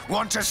there?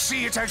 Want to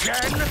see it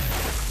again?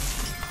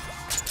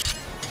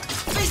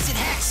 Face it,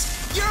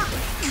 Hex! You're...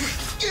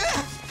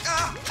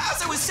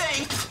 as I was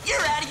saying,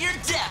 you're out of your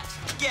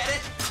depth. Get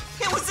it?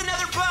 It was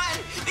another pun,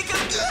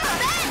 because...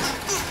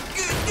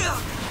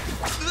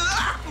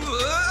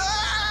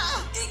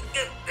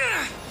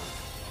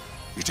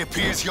 It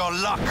appears your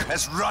luck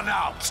has run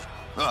out.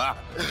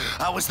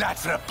 How was that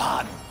for a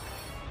pun?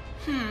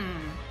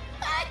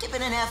 I give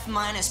it an F-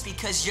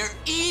 because you're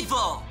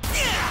evil.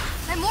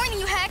 I'm warning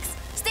you, Hex.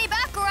 Stay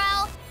back, or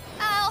I'll...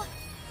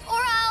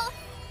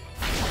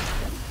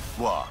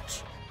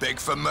 What? Beg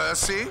for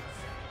mercy?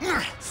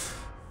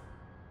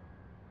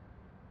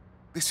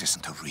 This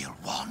isn't a real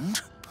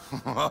wand.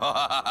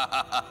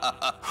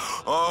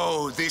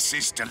 Oh, this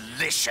is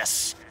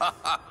delicious.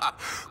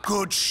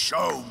 Good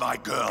show, my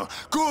girl.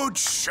 Good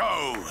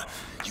show.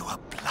 You were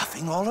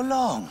bluffing all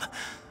along.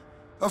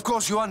 Of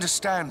course, you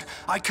understand.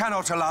 I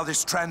cannot allow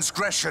this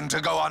transgression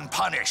to go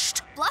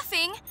unpunished.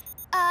 Bluffing?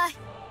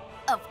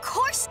 Of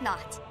course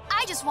not.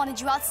 I just wanted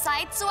you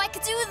outside so I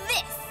could do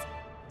this.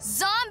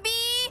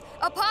 Zombie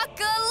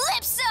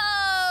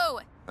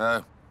Apocalypso!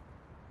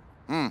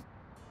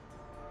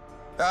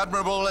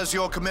 Admirable as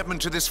your commitment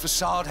to this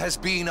facade has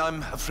been,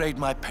 I'm afraid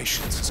my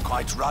patience has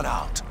quite run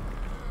out.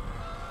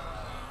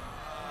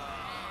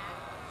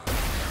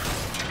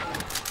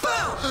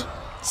 Boom!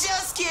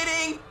 Just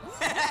kidding!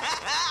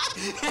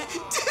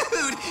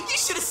 Dude, you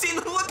should have seen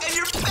the look on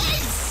your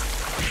face!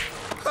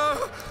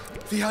 Oh,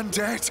 the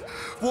undead,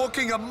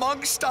 walking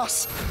amongst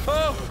us.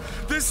 Oh,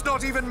 this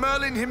not even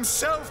Merlin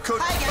himself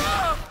could...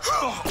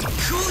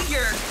 Cool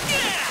your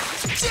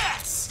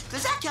jets!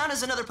 Does that count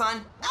as another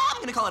pun? I'm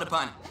gonna call it a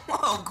pun.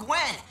 Whoa,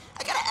 Gwen,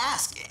 I gotta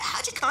ask,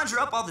 how'd you conjure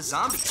up all the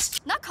zombies?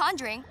 Not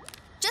conjuring.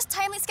 Just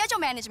timely schedule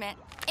management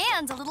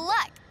and a little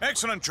luck.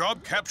 Excellent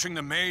job capturing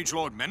the Mage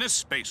Lord Menace,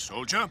 Space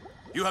Soldier.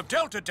 You have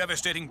dealt a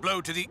devastating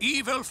blow to the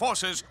evil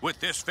forces with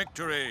this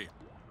victory.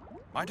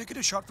 Might I get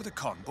a shot for the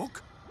con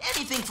book?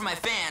 Anything for my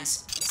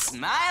fans.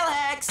 Smile,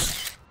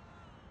 Hex!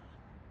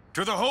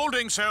 To the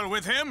holding cell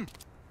with him.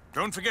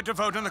 Don't forget to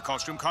vote in the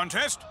costume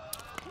contest.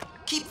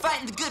 Keep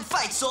fighting the good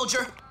fight,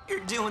 soldier.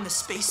 You're doing the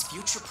space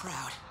future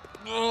proud.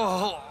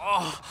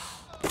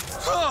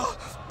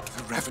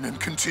 The Revenant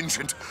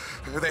contingent.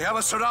 They have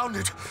us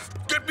surrounded.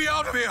 Get me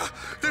out of here.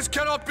 This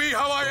cannot be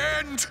how I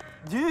end.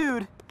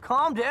 Dude,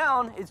 calm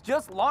down. It's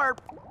just LARP.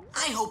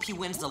 I hope he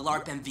wins the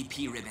LARP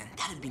MVP ribbon.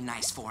 That'd be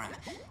nice for him.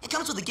 It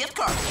comes with a gift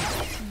card.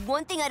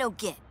 One thing I don't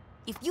get.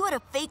 If you had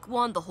a fake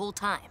wand the whole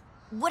time,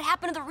 what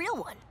happened to the real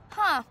one?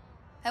 Huh.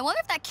 I wonder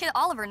if that kid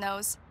Oliver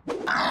knows.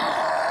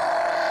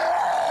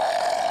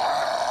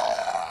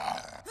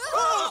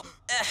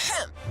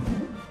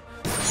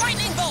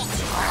 Lightning bolt!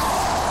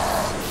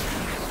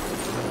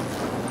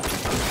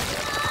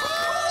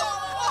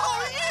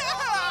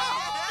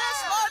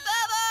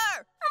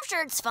 I'm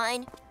sure it's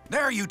fine.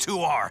 There you two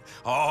are.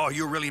 Oh,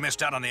 you really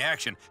missed out on the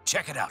action.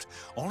 Check it out.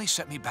 Only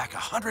set me back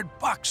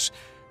 $100.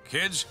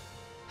 Kids,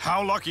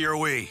 how lucky are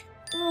we?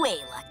 Way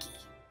lucky.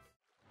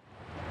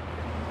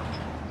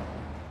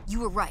 You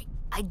were right.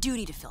 I do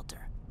need a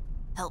filter.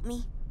 Help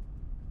me?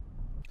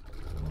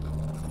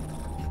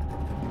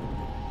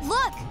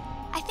 Look!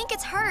 I think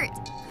it's hurt.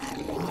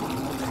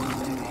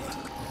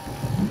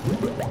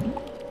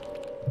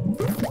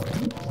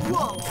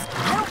 Whoa!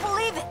 I don't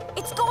believe it!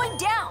 It's going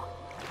down!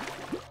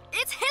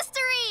 It's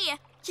history!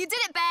 You did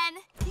it,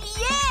 Ben!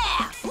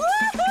 Yeah!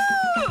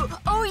 Woohoo!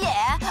 Oh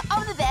yeah,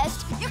 I'm the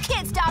best. You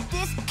can't stop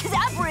this, cause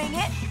I bring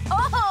it.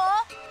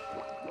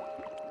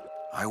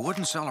 I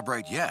wouldn't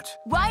celebrate yet.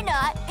 Why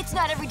not? It's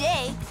not every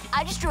day.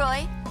 I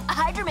destroy a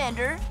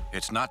Hydromander.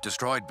 It's not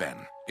destroyed,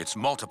 Ben. It's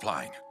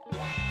multiplying.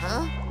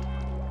 Huh?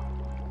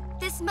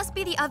 This must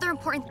be the other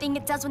important thing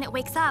it does when it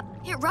wakes up.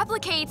 It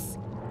replicates.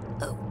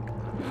 Oh.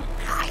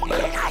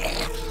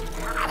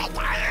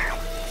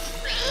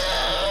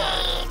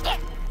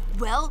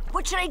 Well,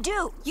 what should I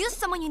do? Use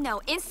someone you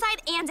know,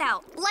 inside and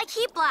out, like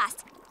Heat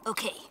Blast.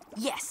 Okay,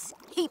 yes,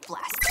 Heat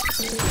Blast.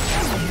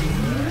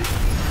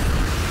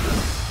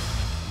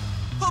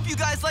 Hope you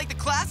guys like the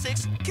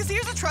classics, because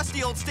here's a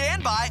trusty old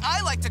standby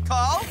I like to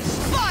call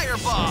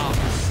Fireball.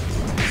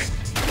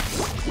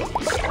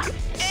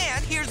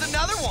 And here's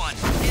another one.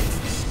 It's,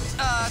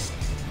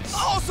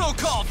 also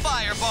called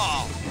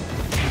Fireball.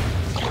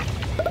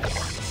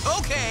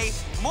 Okay,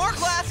 more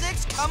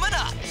classics coming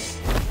up.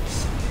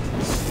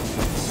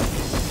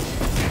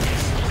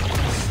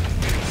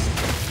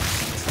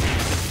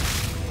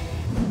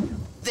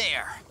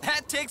 There,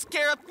 that takes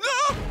care of...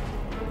 No!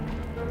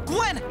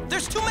 Gwen,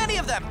 there's too many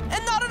of them,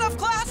 and not enough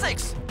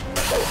classics!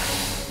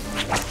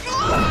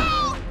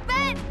 Oh!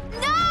 Ben,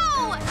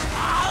 no!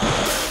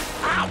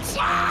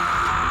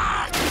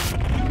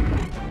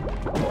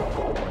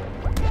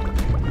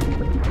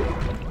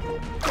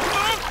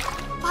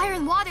 Fire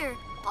and water.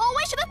 Oh,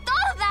 I should have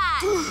thought of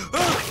that!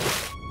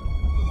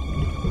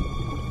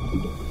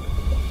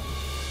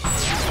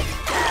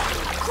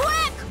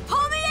 Quick!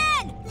 Pull me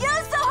in!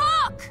 Use the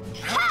hook!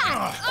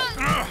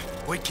 Ha!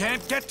 We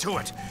can't get to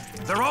it.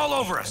 They're all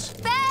over us.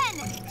 Ben!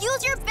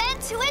 Use your Ben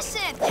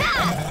tuition!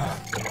 Ha!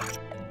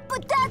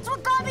 But that's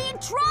what got me in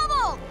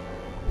trouble!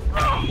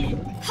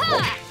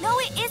 Ha! No,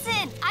 it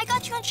isn't. I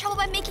got you in trouble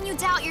by making you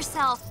doubt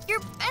yourself.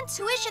 Your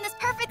intuition is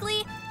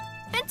perfectly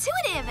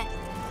intuitive.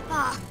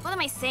 Ah, what am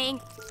I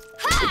saying?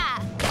 Ha!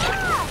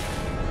 Ah!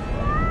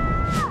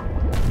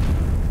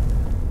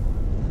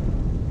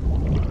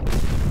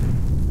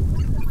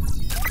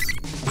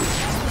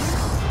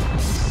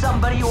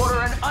 Somebody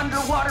order an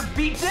underwater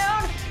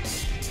beatdown?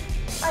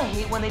 I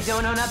hate when they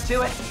don't own up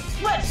to it.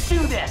 Let's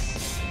do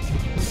this!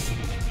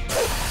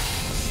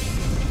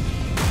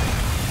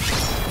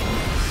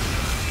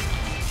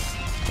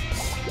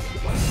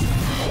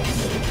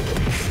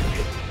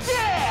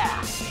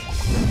 Yeah!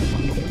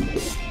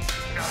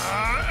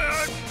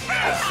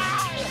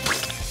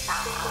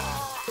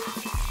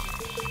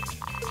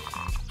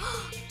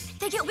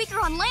 They get weaker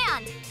on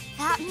land.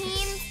 That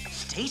means...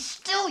 Stay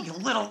still, you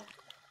little...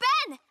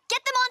 Ben!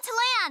 Get them onto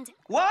land!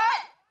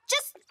 What?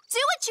 Just do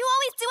what you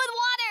always do in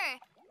water!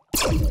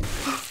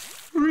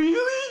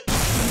 Really?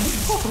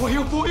 Oh boy,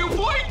 oh boy, oh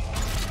boy!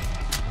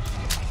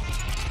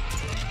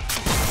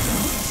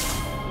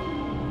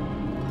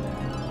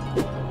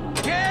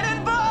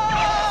 Cannonball!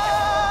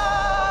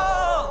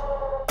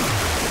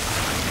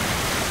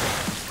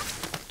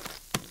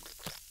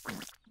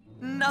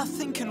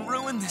 Nothing can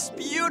ruin this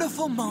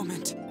beautiful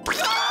moment.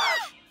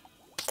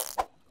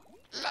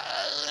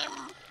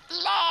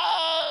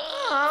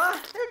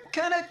 They're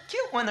kinda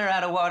cute when they're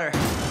out of water.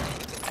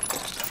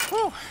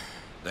 Whew.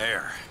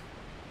 There.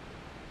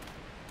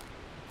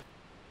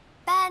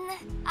 Ben,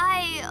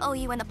 I owe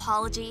you an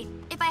apology.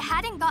 If I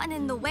hadn't gotten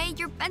in the way,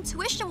 your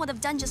intuition would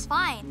have done just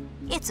fine.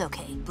 It's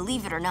okay,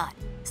 believe it or not.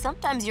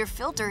 Sometimes your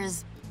filter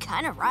is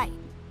kinda right.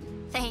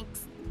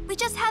 Thanks. We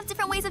just have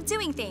different ways of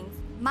doing things.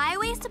 My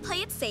way is to play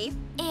it safe,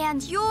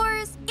 and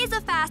yours is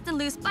a fast and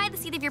loose by the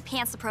seat of your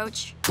pants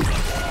approach.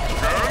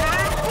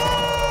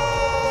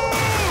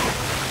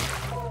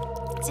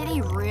 Did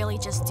he really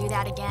just do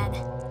that again?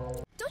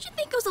 Don't you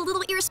think it was a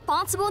little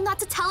irresponsible not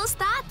to tell us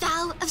that?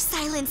 Vow of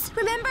silence.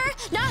 Remember?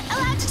 Not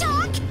allowed to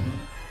talk!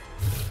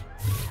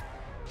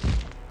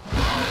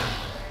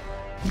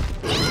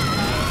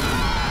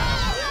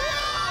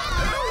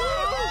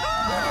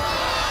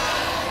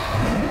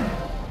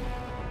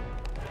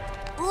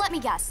 Let me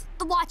guess.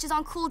 The watch is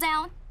on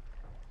cooldown?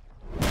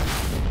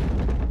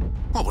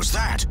 What was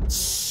that?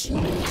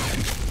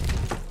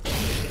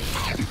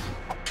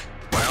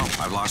 Well,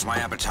 I've lost my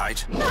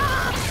appetite.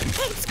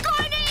 It's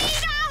going to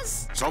eat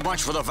us! So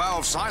much for the vow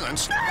of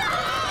silence.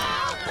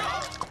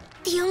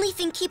 The only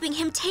thing keeping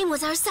him tame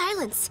was our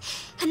silence.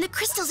 And the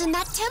crystals in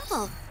that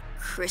temple.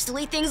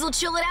 Crystally things will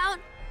chill it out?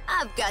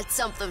 I've got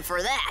something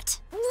for that.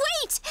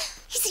 Wait!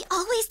 Is he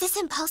always this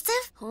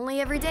impulsive?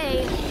 Only every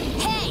day.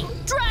 Hey!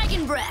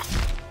 Dragon breath!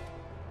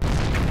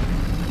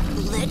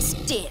 Let's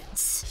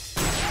dance.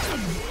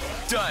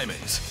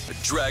 Diamonds, the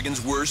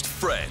dragon's worst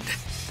friend.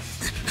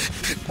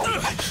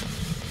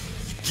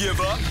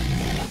 Give up?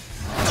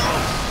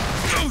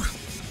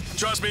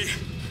 Trust me,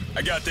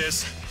 I got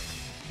this.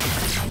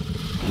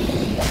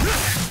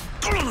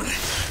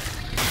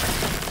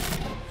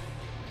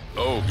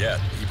 Oh, yeah,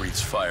 he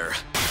breathes fire.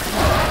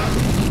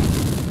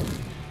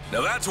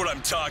 Now that's what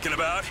I'm talking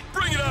about.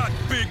 Bring it on,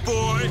 big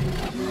boy.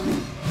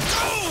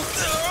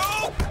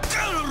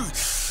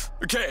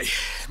 Okay,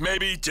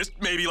 maybe, just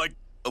maybe, like,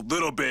 a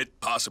little bit,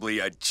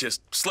 possibly. I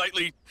just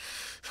slightly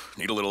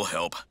need a little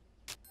help.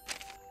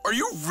 Are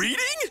you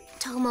reading?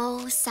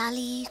 Tomo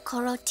Sali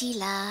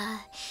Korotila.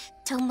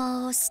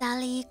 Tomo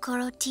Sali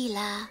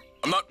Korotila.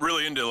 I'm not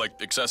really into, like,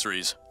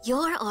 accessories.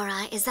 Your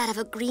aura is that of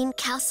a green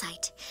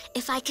calcite.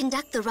 If I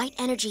conduct the right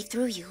energy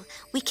through you,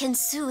 we can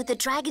soothe the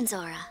dragon's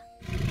aura.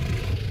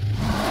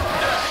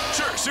 Yeah,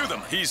 sure, soothe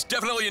him. He's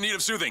definitely in need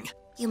of soothing.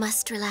 You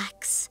must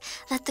relax.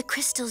 Let the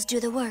crystals do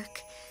the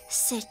work.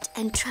 Sit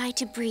and try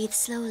to breathe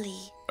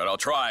slowly. But I'll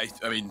try.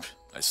 I mean,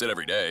 I sit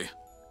every day.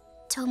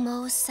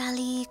 Tomo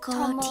Sali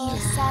Korotila. Tomo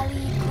Sali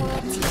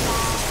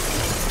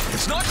Korotila.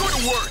 It's not going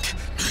to work!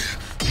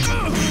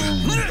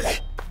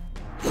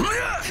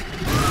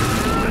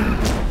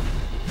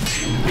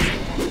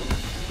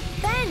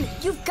 Ben,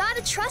 you've got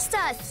to trust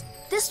us.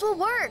 This will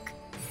work.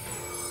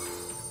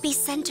 Be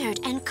centered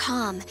and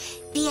calm.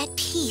 Be at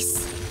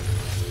peace.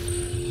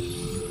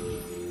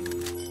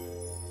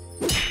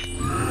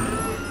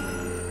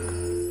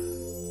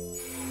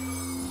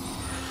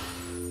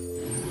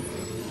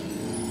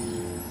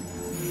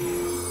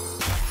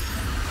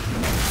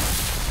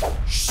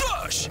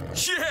 Shush!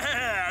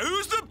 Yeah!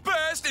 Who's the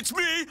best? It's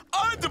me!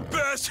 I'm the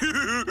best!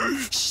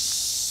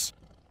 Shh!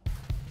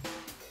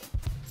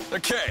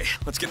 Okay,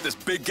 let's get this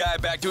big guy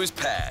back to his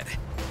pad.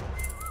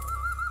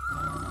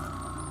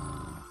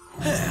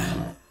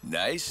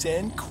 Nice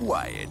and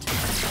quiet.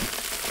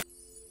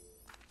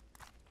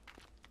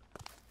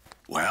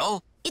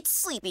 Well? It's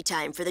sleepy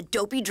time for the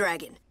dopey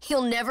dragon.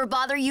 He'll never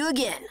bother you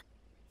again.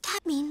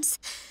 That means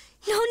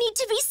no need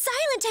to be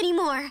silent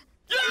anymore.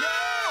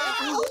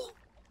 Yeah!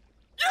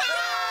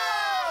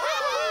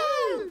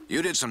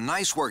 You did some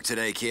nice work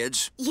today,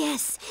 kids.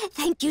 Yes,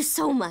 thank you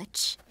so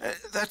much.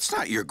 That's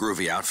not your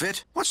groovy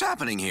outfit. What's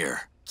happening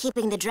here?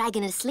 Keeping the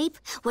dragon asleep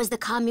was the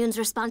commune's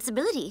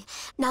responsibility.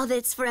 Now that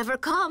it's forever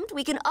calmed,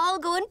 we can all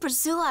go and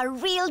pursue our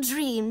real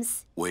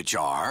dreams. Which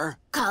are?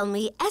 Call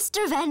me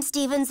Esther Van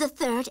Stevens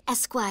III,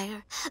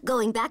 Esquire.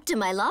 Going back to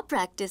my law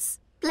practice.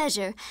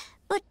 Pleasure.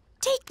 But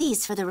take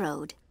these for the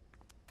road.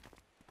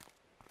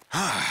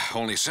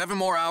 Only 7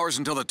 more hours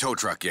until the tow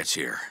truck gets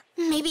here.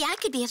 Maybe I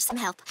could be of some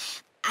help.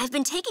 I've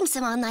been taking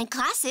some online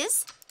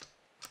classes.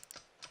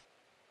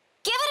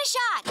 Give it a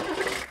shot!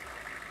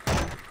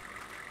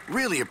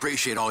 Really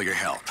appreciate all your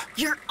help.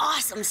 You're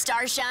awesome,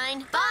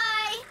 Starshine.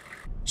 Bye!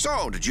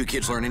 So, did you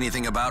kids learn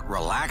anything about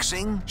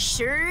relaxing?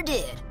 Sure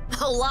did.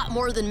 A lot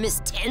more than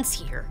Miss Tense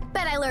here.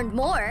 Bet I learned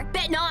more.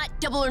 Bet not.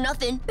 Double or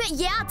nothing. Bet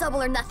yeah,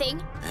 double or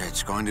nothing.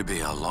 It's going to be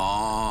a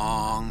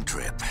long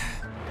trip.